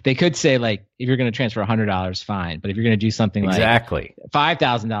 right? They could say like, if you're going to transfer $100, fine, but if you're going to do something like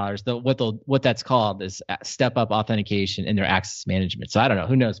 $5,000, what that's called is step-up authentication in their access management. So I don't know,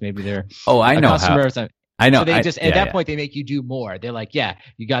 who knows? Maybe they're customers. I know. So they at that point they make you do more. They're like, yeah,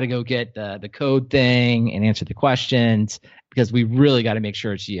 you got to go get the code thing and answer the questions, because we really got to make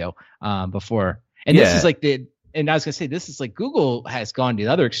sure it's you before. And this is like and I was gonna say, this is like Google has gone to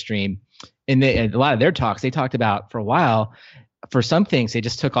the other extreme. In a lot of their talks, they talked about for a while, for some things they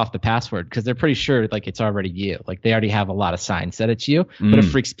just took off the password because they're pretty sure like it's already you. Like they already have a lot of signs that it's you, but it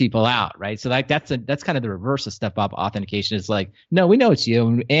freaks people out, right? So like that's kind of the reverse of step-up authentication. Is like, no, we know it's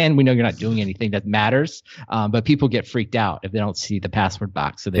you, and we know you're not doing anything that matters, but people get freaked out if they don't see the password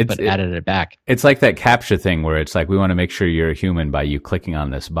box, so they added it back. It's like that CAPTCHA thing where it's like, we want to make sure you're a human by you clicking on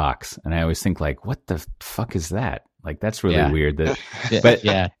this box, and I always think like, what the fuck is that? Like that's really weird. But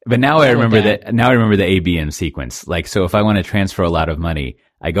now I remember that. Now I remember the ABM sequence. Like, so if I want to transfer a lot of money,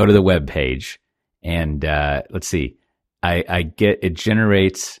 I go to the web page, and let's see, it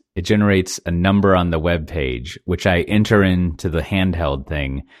generates a number on the web page, which I enter into the handheld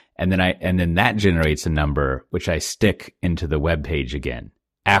thing, and then that generates a number which I stick into the web page again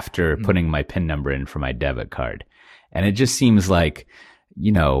after putting my PIN number in for my debit card, and it just seems like,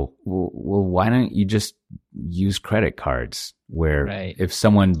 well, why don't you just use credit cards where if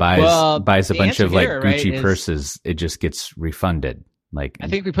someone buys a bunch of like Gucci purses, it just gets refunded. Like, I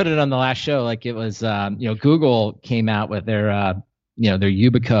think we put it on the last show. Like it was, Google came out with their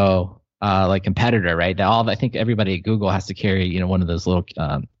Yubico, like competitor, right? I think everybody at Google has to carry, one of those little,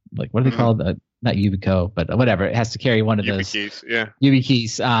 like what are they called? Not Yubico, but whatever. It has to carry one of those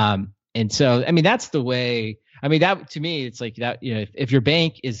YubiKeys. And so, I mean, that's the way. I mean, that to me, it's like that, if your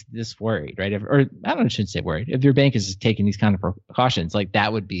bank is this worried, right? I shouldn't say worried. If your bank is taking these kind of precautions, like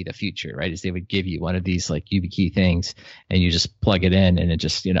that would be the future, right? Is they would give you one of these like YubiKey things, and you just plug it in, and it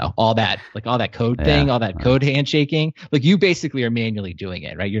just, all that code thing, all that code handshaking, like you basically are manually doing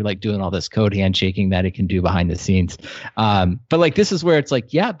it, right? You're like doing all this code handshaking that it can do behind the scenes. But like, this is where it's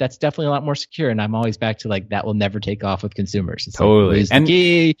like, yeah, that's definitely a lot more secure. And I'm always back to like, that will never take off with consumers. It's totally. Like, use the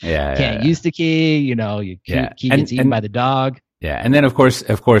key, can't use the key, you can't. Key gets eaten by the dog. Yeah. And then of course,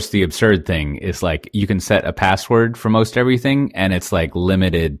 the absurd thing is like, you can set a password for most everything, and it's like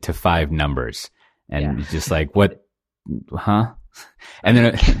limited to 5 numbers. And it's just like, what, huh? And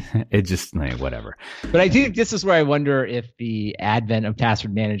then it just, like, whatever. But I think this is where I wonder if the advent of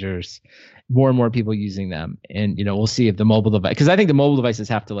password managers, more and more people using them, and we'll see if the mobile device, because I think the mobile devices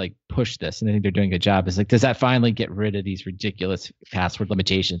have to like push this, and I think they're doing a good job. Is like, does that finally get rid of these ridiculous password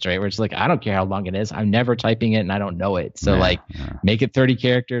limitations, right? Where it's like, I don't care how long it is, I'm never typing it and I don't know it, so make it 30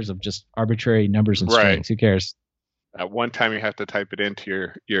 characters of just arbitrary numbers and strings. Who cares? At one time you have to type it into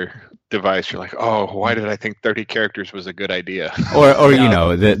your device. You're like, oh, why did I think 30 characters was a good idea? Or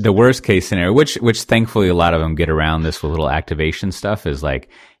the worst case scenario, which thankfully a lot of them get around this with little activation stuff, is like,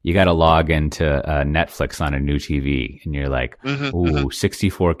 you got to log into Netflix on a new TV, and you're like,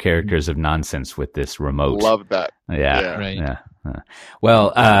 64 characters of nonsense with this remote. Love that. Yeah. Right. Yeah.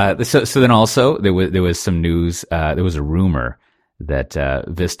 Well, so then also there was some news. There was a rumor that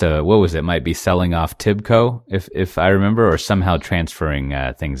Vista, what was it, might be selling off Tibco, if I remember, or somehow transferring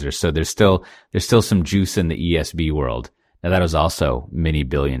things. So there's still some juice in the ESB world. Now that was also many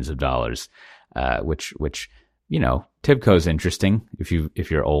billions of dollars, which Tibco's interesting if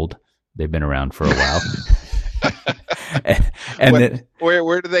you're old. They've been around for a while.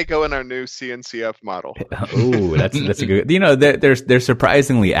 Where do they go in our new CNCF model? Oh, that's a good. They're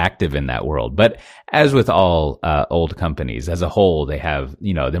surprisingly active in that world. But as with all old companies, as a whole, they have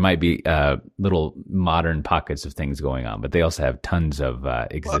there might be little modern pockets of things going on, but they also have tons of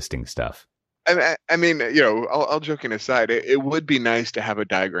existing stuff. I mean, all joking aside, it would be nice to have a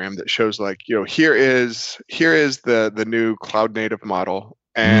diagram that shows like, here is the new cloud native model.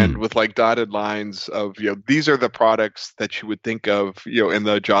 And with like dotted lines of, these are the products that you would think of, in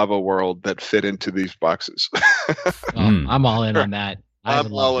the Java world that fit into these boxes. I'm all in on that.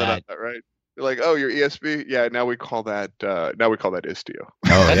 I'm all in on that, right? You're like, oh, your ESB? Yeah, now we call that Istio.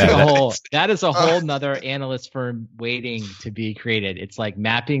 That is a whole nother analyst firm waiting to be created. It's like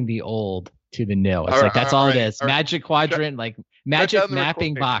mapping the old to the new. It's like, that's all it is. Magic Quadrant, like magic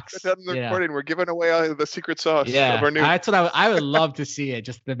mapping box. Cut down the recording. We're giving away all the secret sauce. Yeah, of our new... that's what I would love to see it.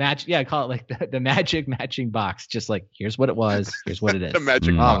 Just the magic. Yeah, call it like the magic matching box. Just like here's what it was. Here's what it is. The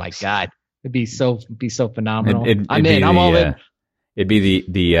magic box. Oh my God, it'd be so phenomenal. I'm all in. It'd be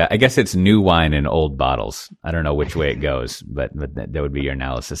the I guess it's new wine in old bottles. I don't know which way it goes, but that would be your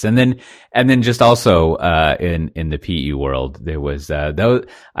analysis. And then just also in the PE world, there was those.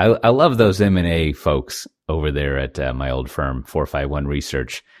 I love those M&A folks over there at my old firm 451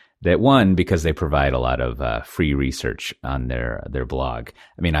 Research. That one, because they provide a lot of free research on their blog.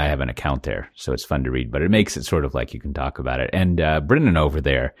 I mean, I have an account there, so it's fun to read, but it makes it sort of like you can talk about it. And Brendan over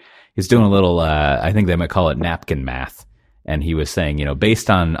there is doing a little I think they might call it napkin math. And he was saying, based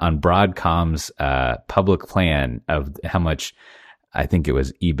on Broadcom's public plan of how much, I think it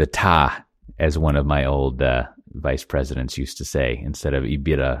was EBITDA, as one of my old vice presidents used to say, instead of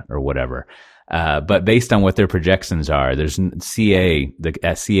EBITDA or whatever. But based on what their projections are, the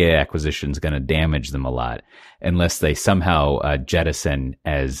CA acquisition is going to damage them a lot unless they somehow jettison,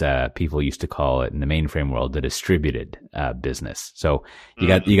 as people used to call it in the mainframe world, the distributed business. So you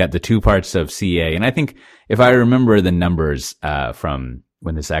got the two parts of CA, and I think if I remember the numbers from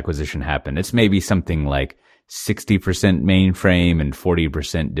when this acquisition happened, it's maybe something like 60% mainframe and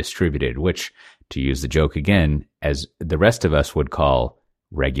 40% distributed, which, to use the joke again, as the rest of us would call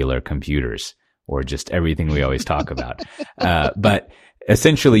regular computers, or just everything we always talk about. But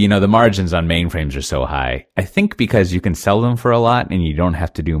essentially, the margins on mainframes are so high, I think because you can sell them for a lot and you don't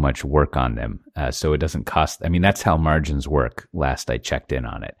have to do much work on them. So it doesn't cost, that's how margins work. Last I checked in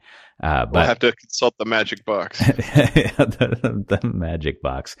on it. But we'll have to consult the magic box. the magic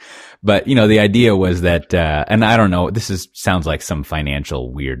box. But, the idea was that, and I don't know, sounds like some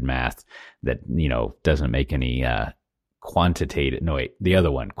financial weird math that, doesn't make any,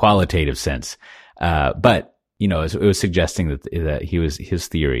 qualitative sense. But, it was suggesting that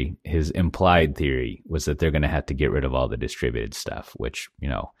his implied theory was that they're going to have to get rid of all the distributed stuff, which,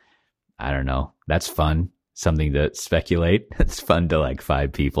 I don't know. That's fun. Something to speculate. It's fun to like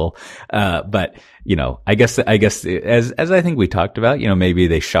 5 people. But, I guess as I think we talked about, maybe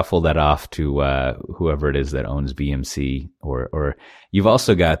they shuffle that off to, whoever it is that owns BMC, or you've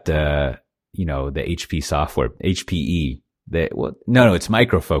also got, the HP software, HPE. It's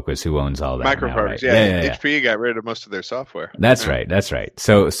Micro Focus who owns all that. Micro Focus, right? Yeah. HPE got rid of most of their software. That's right.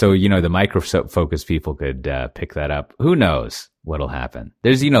 So the Micro Focus people could pick that up. Who knows what'll happen?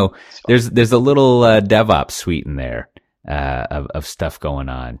 There's there's a little DevOps suite in there of stuff going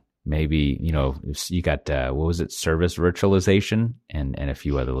on. Maybe you got what was it, service virtualization and a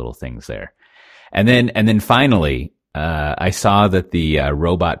few other little things there, and then finally. I saw that the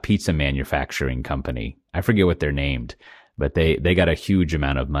robot pizza manufacturing company, I forget what they're named, but they got a huge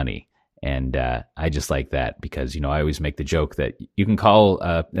amount of money. And I just like that because, I always make the joke that you can call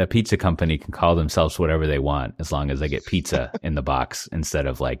a pizza company can call themselves whatever they want as long as they get pizza in the box instead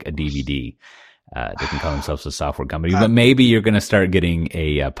of like a DVD. They can call themselves a software company, but maybe you're going to start getting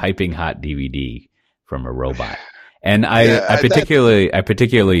a piping hot DVD from a robot. And I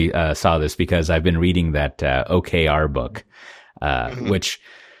particularly saw this because I've been reading that OKR book, which,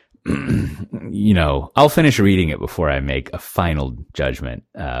 I'll finish reading it before I make a final judgment.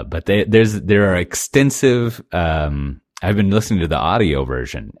 But there are extensive. I've been listening to the audio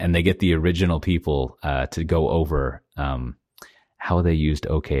version, and they get the original people to go over how they used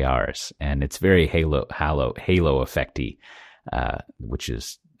OKRs, and it's very Halo effecty, which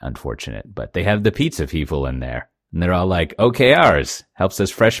is unfortunate. But they have the pizza people in there. And they're all like, OKRs helps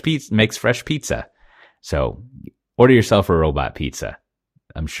us makes fresh pizza. So order yourself a robot pizza.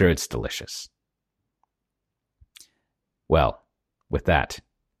 I'm sure it's delicious. Well, with that,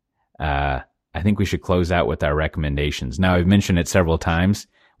 I think we should close out with our recommendations. Now, I've mentioned it several times.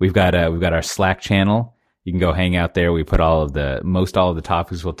 We've got our Slack channel. You can go hang out there. We put all of the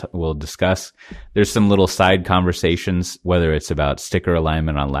topics we'll discuss. There's some little side conversations, whether it's about sticker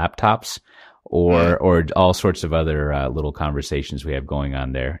alignment on laptops, or all sorts of other little conversations we have going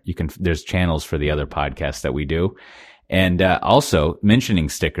on there. There's channels for the other podcasts that we do. And also mentioning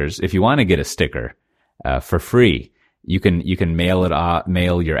stickers, if you want to get a sticker for free, you can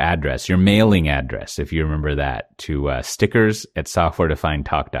mail your address, your mailing address, if you remember that, to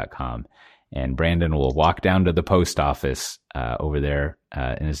stickers@softwaredefinedtalk.com. And Brandon will walk down to the post office over there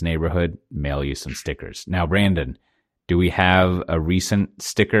in his neighborhood, mail you some stickers. Now, Brandon, do we have a recent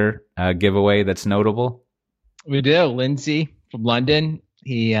sticker giveaway that's notable? We do. Lindsay from London.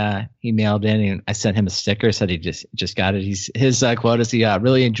 He mailed in, and I sent him a sticker. Said he just got it. His quote is he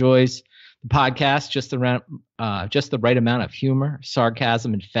really enjoys the podcast, just the right amount of humor,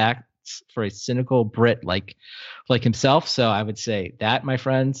 sarcasm, and facts tests for a cynical Brit like himself. So I would say that, my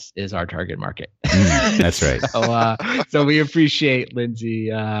friends, is our target market. That's right. So we appreciate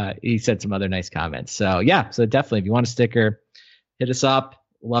Lindsay. He said some other nice comments. So yeah, so definitely, if you want a sticker, hit us up.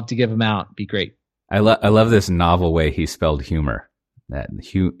 Love to give them out. Be great. I love this novel way he spelled humor. That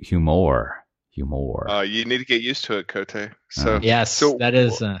humor. You need to get used to it, Cote. So yes, that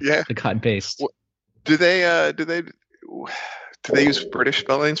is the cut and paste. Do they use British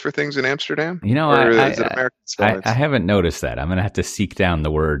spellings for things in Amsterdam? You know, or is it American spellings? I haven't noticed that. I'm gonna have to seek down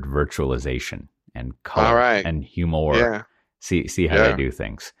the word virtualization and color and humor. Yeah. See how they do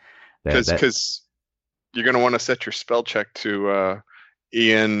things. Because you're gonna want to set your spell check to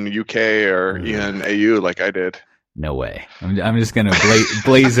Ian UK or Ian AU like I did. No way. I'm just gonna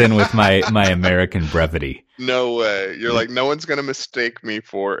blaze in with my American brevity. No way. You're like, no one's gonna mistake me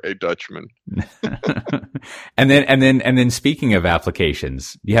for a Dutchman. and then speaking of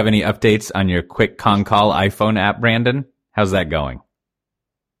applications, do you have any updates on your Quick Con Call iPhone app, Brandon? How's that going?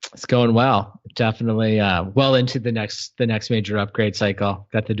 It's going well. Definitely well into the next major upgrade cycle.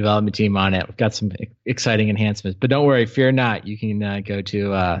 Got the development team on it. We've got some exciting enhancements. But don't worry, fear not. You can go to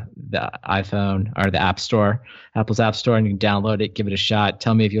the iPhone or the App Store, Apple's App Store, and you can download it, give it a shot.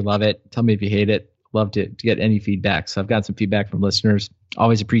 Tell me if you love it. Tell me if you hate it. Love to get any feedback. So I've got some feedback from listeners.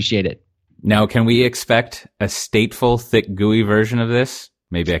 Always appreciate it. Now, can we expect a stateful, thick, gooey version of this?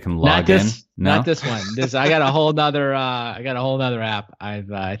 Maybe I can log in. No? Not this one. I got a whole nother app.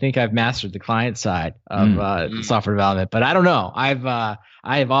 I think I've mastered the client side of software development, but I don't know. I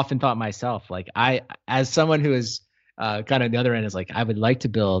have often thought myself, like, as someone who is kind of the other end, is like, I would like to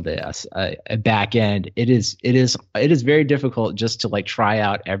build a back end. It is very difficult just to like try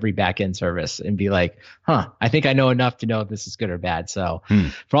out every back end service and be like, I think I know enough to know if this is good or bad. So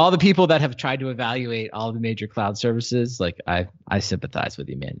for all the people that have tried to evaluate all the major cloud services, like I sympathize with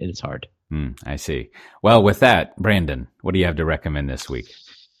you, man. It is hard. I see. Well, with that, Brandon, what do you have to recommend this week?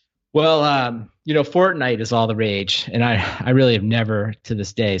 Well, Fortnite is all the rage, and I really have never, to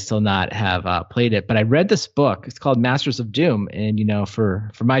this day, still not have played it. But I read this book. It's called Masters of Doom, and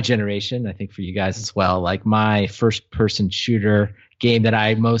for my generation, I think for you guys as well, like my first-person shooter game that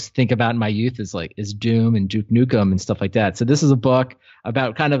I most think about in my youth is Doom and Duke Nukem and stuff like that. So this is a book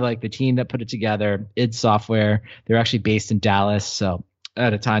about kind of like the team that put it together, id Software. They're actually based in Dallas, so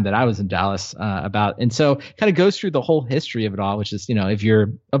at a time that I was in Dallas and so kind of goes through the whole history of it all, which is, if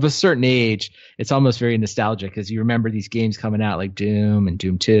you're of a certain age, it's almost very nostalgic because you remember these games coming out like Doom and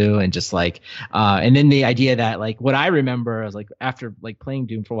Doom 2 and just like, and then the idea that like what I remember was like after like playing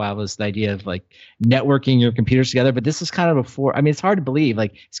Doom for a while was the idea of like networking your computers together. But this is kind of before, it's hard to believe,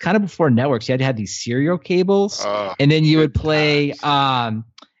 like it's kind of before networks. You had to have these serial cables and then you would play, kind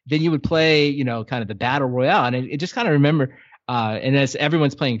of the battle royale. And it just kind of remember, and as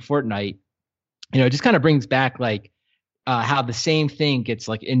everyone's playing Fortnite, it just kind of brings back like how the same thing gets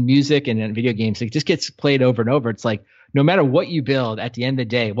like in music and in video games, it just gets played over and over. It's like no matter what you build, at the end of the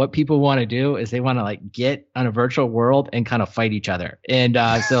day, what people want to do is they want to like get on a virtual world and kind of fight each other. And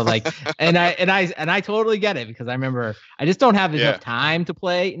so like, and I totally get it because I remember I just don't have enough time to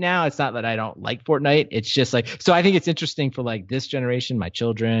play now. It's not that I don't like Fortnite. It's just like, so I think it's interesting for like this generation, my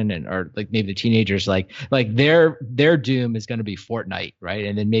children or like maybe the teenagers, like their Doom is going to be Fortnite, right?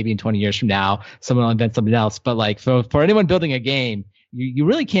 And then maybe in 20 years from now, someone will invent something else. But like for anyone building a game, you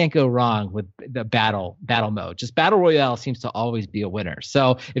really can't go wrong with the battle mode. Just battle royale seems to always be a winner.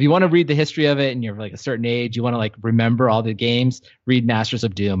 So if you want to read the history of it and you're like a certain age, you want to like remember all the games, read Masters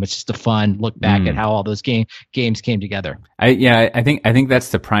of Doom. It's just a fun look back at how all those games came together. I think that's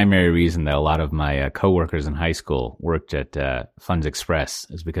the primary reason that a lot of my coworkers in high school worked at Funds Express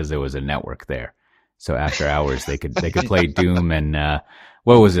is because there was a network there. So after hours they could play Doom and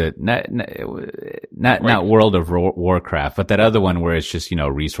what was it? Not World of Warcraft, but that other one where it's just,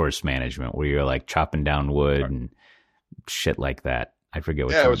 resource management where you're like chopping down wood and shit like that. I forget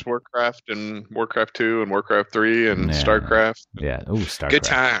what. Yeah, it was Warcraft and Warcraft 2 and Warcraft 3 and StarCraft. Yeah. Oh, StarCraft. Good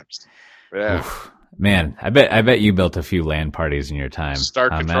times. Yeah. Oof. Man, I bet you built a few LAN parties in your time. Star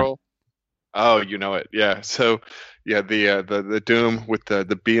Control. Oh, you know it. Yeah. So yeah, the Doom with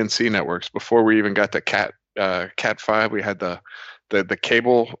the B and C networks before we even got to Cat 5, we had the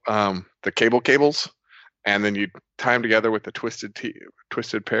cable cables, and then you tie them together with the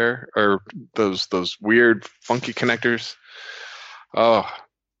twisted pair or those weird funky connectors. Oh,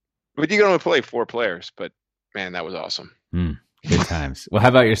 but you can only play 4 players. But man, that was awesome. Good times. Well, how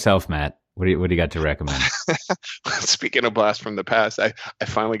about yourself, Matt? What do you got to recommend? Speaking of blast from the past, I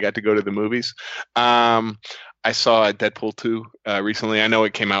finally got to go to the movies. I saw Deadpool 2 recently. I know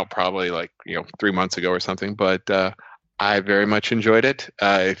it came out probably like 3 months ago or something, but I very much enjoyed it.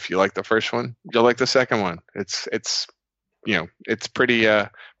 If you like the first one, you'll like the second one. It's it's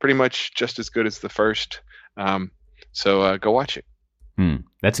pretty much just as good as the first. So go watch it.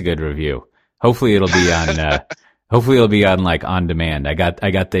 That's a good review. Hopefully it'll be on. Hopefully it'll be on like on demand. They got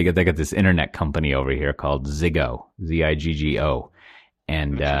this internet company over here called Ziggo, Ziggo,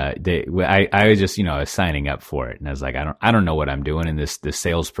 and I was just I was signing up for it, and I was like, I don't know what I'm doing, and this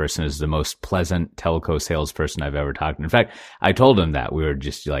salesperson is the most pleasant telco salesperson I've ever talked to. In fact, I told him that we were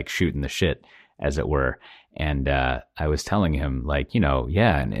just like shooting the shit, as it were. And I was telling him, like,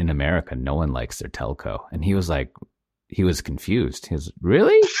 yeah, in America, no one likes their telco. And he was like, he was confused. He was,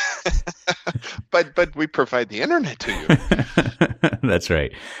 really? but we provide the internet to you. That's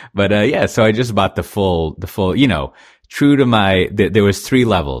right. But yeah, so I just bought the full, true to my, there was 3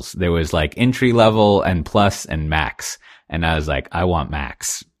 levels. There was like entry level and plus and max. And I was like, I want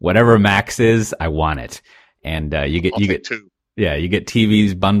max. Whatever max is, I want it. And you get 2. Yeah, you get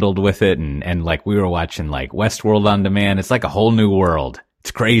TVs bundled with it, and like we were watching like Westworld on demand. It's like a whole new world.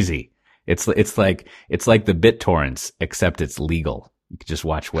 It's crazy. It's like the BitTorrents, except it's legal. You can just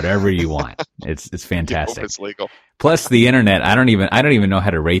watch whatever you want. It's fantastic. It's legal. Plus the internet. I don't even know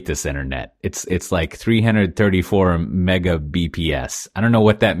how to rate this internet. It's like 334 megabps. I don't know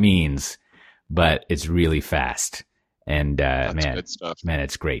what that means, but it's really fast. And good stuff. Man,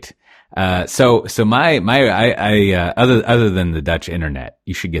 it's great. So my other than the Dutch internet,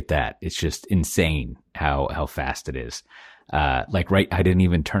 you should get that. It's just insane how fast it is. I didn't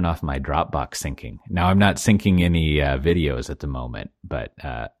even turn off my Dropbox syncing. Now I'm not syncing any videos at the moment, but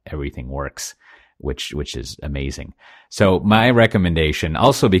everything works, which is amazing. So my recommendation,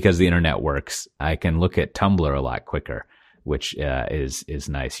 also because the internet works, I can look at Tumblr a lot quicker, which is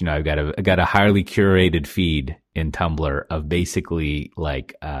nice. I've got a highly curated feed in Tumblr of basically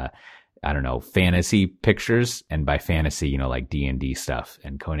like I don't know, fantasy pictures, and by fantasy, like D&D stuff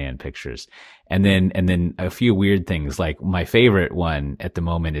and Conan pictures. And then a few weird things. Like my favorite one at the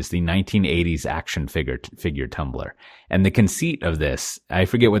moment is the 1980s action figure Tumblr. And the conceit of this, I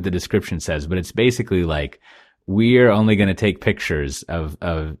forget what the description says, but it's basically like, we're only going to take pictures of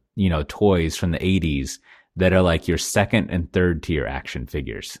toys from the 80s that are like your second and third tier action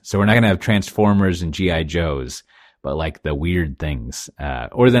figures. So we're not going to have Transformers and G.I. Joes, but like the weird things,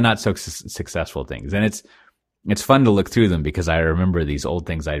 or the not so successful things. And it's fun to look through them because I remember these old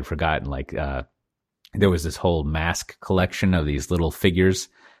things I'd forgotten. Like, there was this whole mask collection of these little figures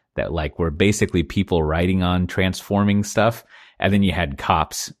that like were basically people writing on transforming stuff. And then you had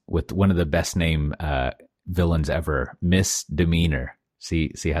cops with one of the best name, villains ever, Misdemeanor.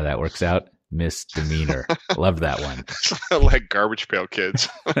 See how that works out? Misdemeanor. Love that one. Like Garbage Pail Kids.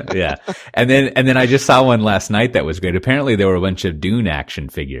 Yeah. And then I just saw one last night that was great. Apparently there were a bunch of Dune action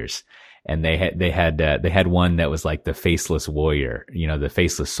figures, and they had one that was like the faceless warrior, the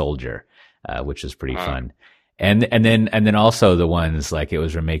faceless soldier, which was pretty fun. And then also the ones like it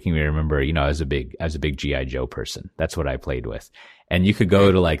was making me remember, I was a big G.I. Joe person. That's what I played with. And you could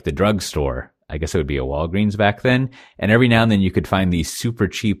go to like the drugstore. I guess it would be a Walgreens back then. And every now and then you could find these super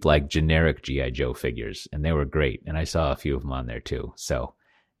cheap, like generic G.I. Joe figures, and they were great. And I saw a few of them on there too. So,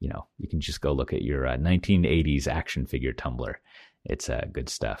 you can just go look at your 1980s action figure Tumblr. It's good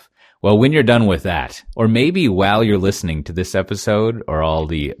stuff. Well, when you're done with that, or maybe while you're listening to this episode or all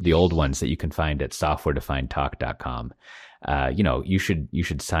the old ones that you can find at softwaredefinedtalk.com, you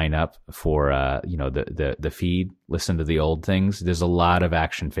should sign up for, the feed, listen to the old things. There's a lot of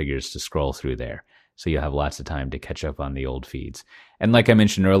action figures to scroll through there. So you'll have lots of time to catch up on the old feeds. And like I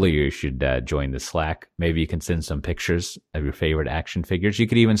mentioned earlier, you should join the Slack. Maybe you can send some pictures of your favorite action figures. You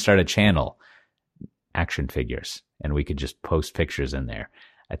could even start a channel, Action Figures, and we could just post pictures in there.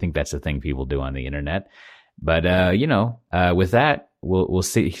 I think that's the thing people do on the internet. But, with that, we'll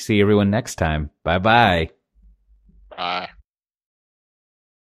see everyone next time. Bye-bye. Bye.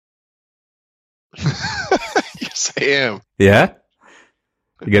 Yes, I am. Yeah?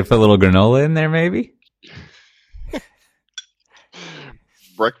 You gotta put a little granola in there, maybe?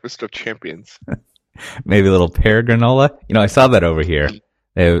 Breakfast of champions. Maybe a little pear granola. I saw that over here.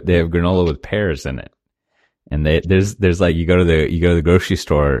 They have granola with pears in it. And there's like, you go to the grocery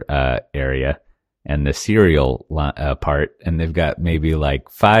store area and the cereal part, and they've got maybe like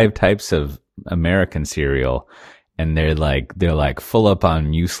 5 types of American cereal, and they're like full up on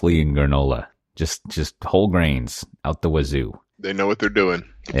muesli and granola, just whole grains out the wazoo. They know what they're doing.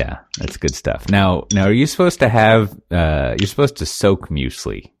 Yeah, that's good stuff. Now are you supposed to have you're supposed to soak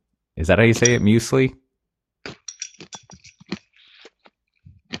muesli? Is that how you say it, muesli?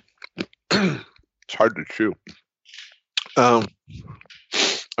 It's hard to chew. I'm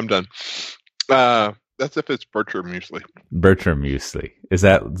done. That's if it's Bertram muesli. Bertram muesli. Is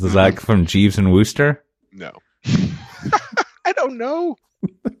that from Jeeves and Wooster? No. I don't know.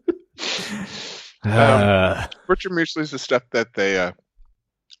 Bertram muesli is the stuff that they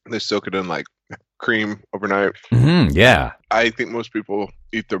soak it in like cream overnight. Mm-hmm, yeah. I think most people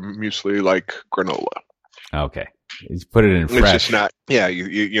eat their muesli like granola. Okay. You put it in fresh. It's just not. Yeah,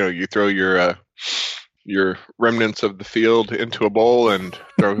 you throw your remnants of the field into a bowl and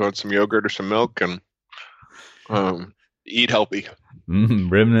throw on some yogurt or some milk and eat healthy.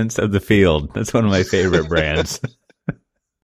 Remnants of the field. That's one of my favorite brands.